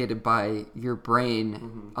fabricated by your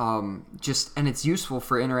brain, and it's useful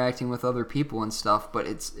for interacting with other people and stuff, but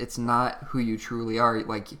it's not who you truly are.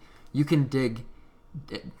 Like, you can dig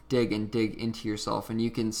into yourself, and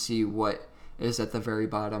you can see what is at the very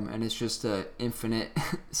bottom, and it's just a infinite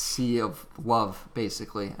sea of love,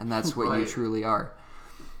 basically, and that's what you Right. truly are.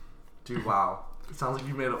 Dude, wow. It sounds like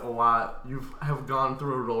you've made a lot. You have gone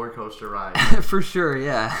through a roller coaster ride, For sure,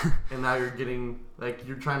 yeah. and now you're getting like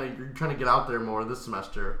you're trying to get out there more this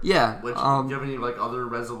semester. Yeah. Which, do you have any like other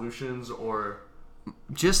resolutions or?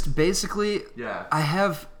 Just basically, Yeah. I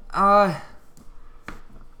have I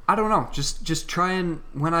don't know. Just try and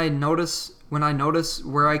when I notice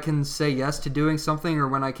where I can say yes to doing something, or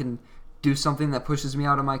when I can do something that pushes me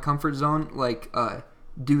out of my comfort zone, like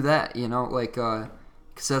do that, like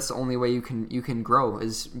because that's the only way you can grow,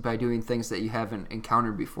 is by doing things that you haven't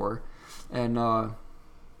encountered before. And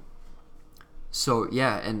so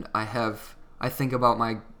yeah, and I think about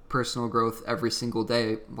my personal growth every single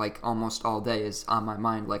day, like almost all day is on my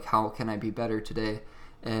mind, like how can I be better today?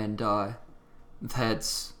 And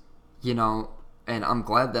that's and I'm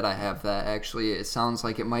glad that I have that. Actually, it sounds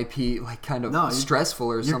like it might be like kind of stressful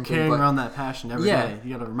or something. You're carrying but around that passion every day.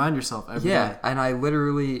 You got to remind yourself every day. Yeah, and I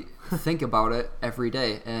literally think about it every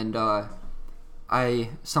day, and I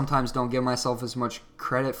sometimes don't give myself as much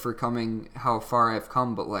credit for how far I've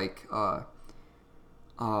come, but like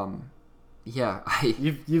yeah,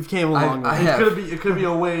 You've came a long way. It could be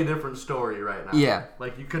a way different story right now. Yeah.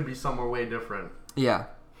 Like you could be somewhere way different. Yeah.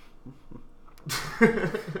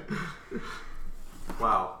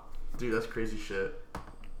 Wow. Dude, that's crazy shit.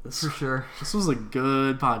 For sure. This was a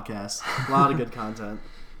good podcast. A lot of good content.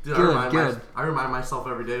 Dude, Good. I remind myself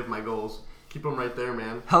every day of my goals. Keep them right there,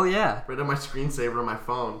 man. Hell yeah. Right on my screensaver on my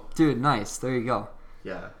phone. Dude, nice. There you go.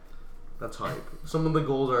 Yeah. That's hype. Some of the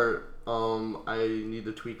goals are, I need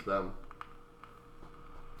to tweak them.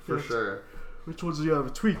 For sure. Which ones do you have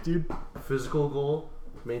a tweak, dude? Physical goal,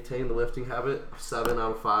 maintain the lifting habit, 7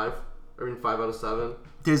 out of 5. 5 out of 7.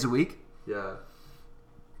 Days a week? Yeah.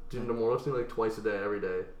 Dude, I'm more lifting like twice a day, every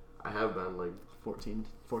day. I have been like 14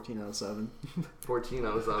 out of 7. 14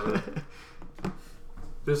 out of 7.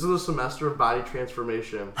 This is a semester of body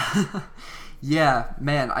transformation. Yeah,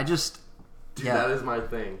 man, Dude, that is my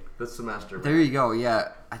thing this semester. Man. There you go, yeah.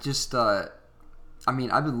 I've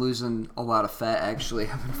been losing a lot of fat, actually.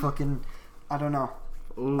 I've been fucking, I don't know.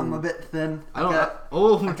 Ooh. I'm a bit thin. I got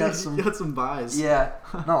some buys. Yeah,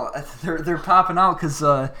 no, they're popping out because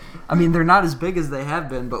they're not as big as they have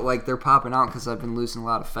been, but like they're popping out because I've been losing a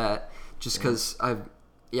lot of fat. Just because I've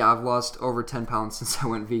lost over 10 pounds since I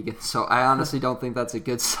went vegan. So I honestly don't think that's a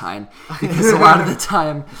good sign, because a lot of the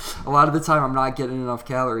time I'm not getting enough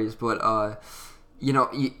calories. But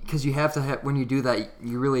because you have to when you do that,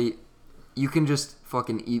 you can just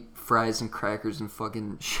fucking eat fries and crackers and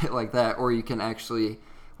fucking shit like that, or you can actually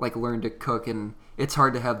like learn to cook, and it's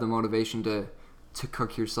hard to have the motivation to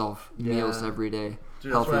cook yourself meals every day.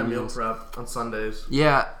 Dude, that's why I meal prep on Sundays.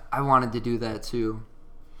 Yeah, I wanted to do that too.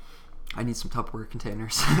 I need some Tupperware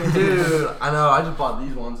containers. Dude, I know, I just bought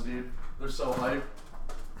these ones, dude. They're so hype.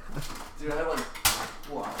 Dude, I had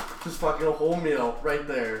just fucking a whole meal right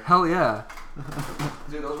there. Hell yeah.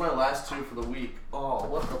 Dude, those are my last 2 for the week. Oh,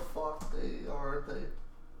 what the fuck? They are, they?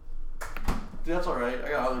 Dude, that's alright. I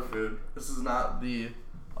got other food. This is not the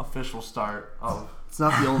official start of... It's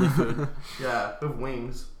not the only food. Yeah, we have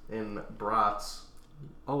wings and brats.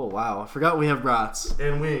 Oh, wow. I forgot we have brats.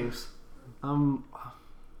 And wings. I'm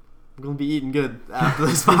going to be eating good after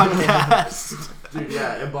this podcast. Dude,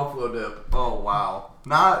 yeah, and buffalo dip. Oh, wow.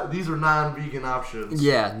 These are non-vegan options.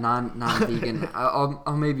 Yeah, non-vegan.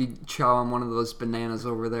 I'll maybe chow on one of those bananas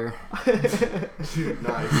over there. Dude,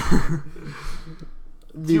 nice.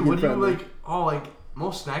 Dude, what do you like? Oh, like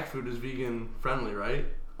most snack food is vegan friendly, right?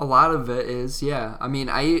 A lot of it is, yeah. I mean,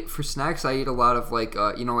 for snacks, I eat a lot of like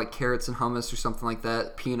carrots and hummus or something like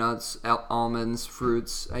that. Peanuts, almonds,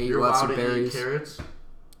 fruits. I eat lots of berries. You're allowed to eat carrots?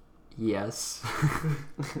 Yes.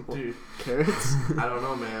 Dude, carrots? I don't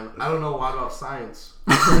know, man. I don't know a lot about science.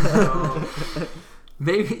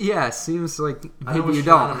 Maybe, yeah. Seems like maybe you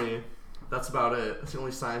astronomy. don't. That's about it. That's the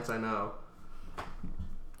only science I know.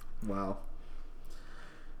 Wow.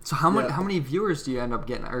 So how many viewers do you end up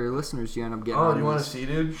getting, or listeners do you end up getting? Oh, you want to see,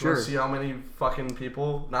 dude? Sure. You want to see how many fucking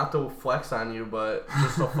people? Not to flex on you, but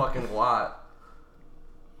just a fucking lot.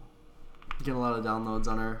 Getting a lot of downloads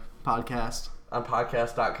on our podcast. On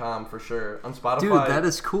podcast.com for sure. On Spotify. Dude, that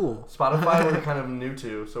is cool. Spotify we're kind of new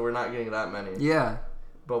to, so we're not getting that many. Yeah.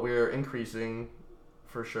 But we're increasing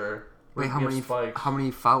for sure. Wait, how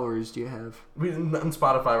many followers do you have? On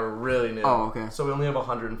Spotify, we're really new. Oh, okay. So we only have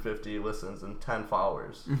 150 listens and 10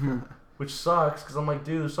 followers. Mm-hmm. Which sucks, because I'm like,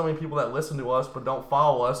 dude, there's so many people that listen to us but don't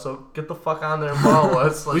follow us, so get the fuck on there and follow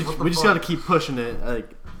us. Like, we just got to keep pushing it.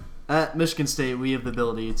 Like, at Michigan State, we have the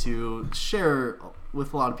ability to share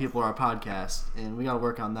with a lot of people our podcast, and we got to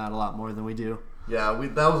work on that a lot more than we do. Yeah,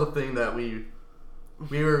 that was a thing that we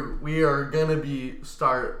are gonna be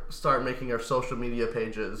start making our social media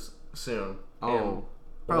pages soon. Oh,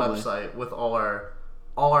 and a website with all our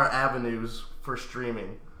avenues for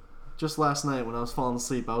streaming. Just last night when I was falling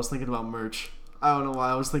asleep, I was thinking about merch. I don't know why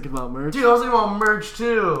I was thinking about merch. Dude, I was thinking about merch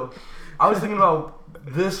too. I was thinking about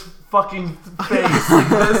this fucking face, like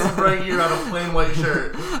this right here on a plain white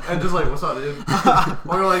shirt, and just like, what's up, dude?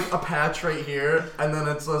 Or like a patch right here, and then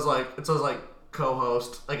it says like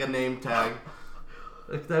co-host, like a name tag.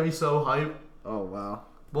 Like, that'd be so hype. Oh wow.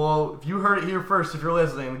 Well, if you heard it here first, if you're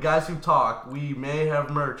listening, the Guys Who Talk, we may have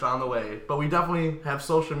merch on the way, but we definitely have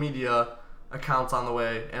social media accounts on the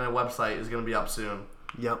way, and a website is going to be up soon.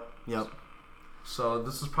 Yep. So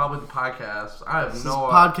this is probably the podcast. I have This no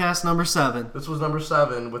is podcast number 7. This was number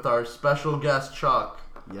 7 with our special guest, Chuck.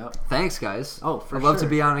 Yep. Thanks, guys. Oh, for I'd sure. love to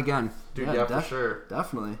be on again. Dude, yeah, for sure.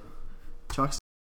 Definitely. Chuck's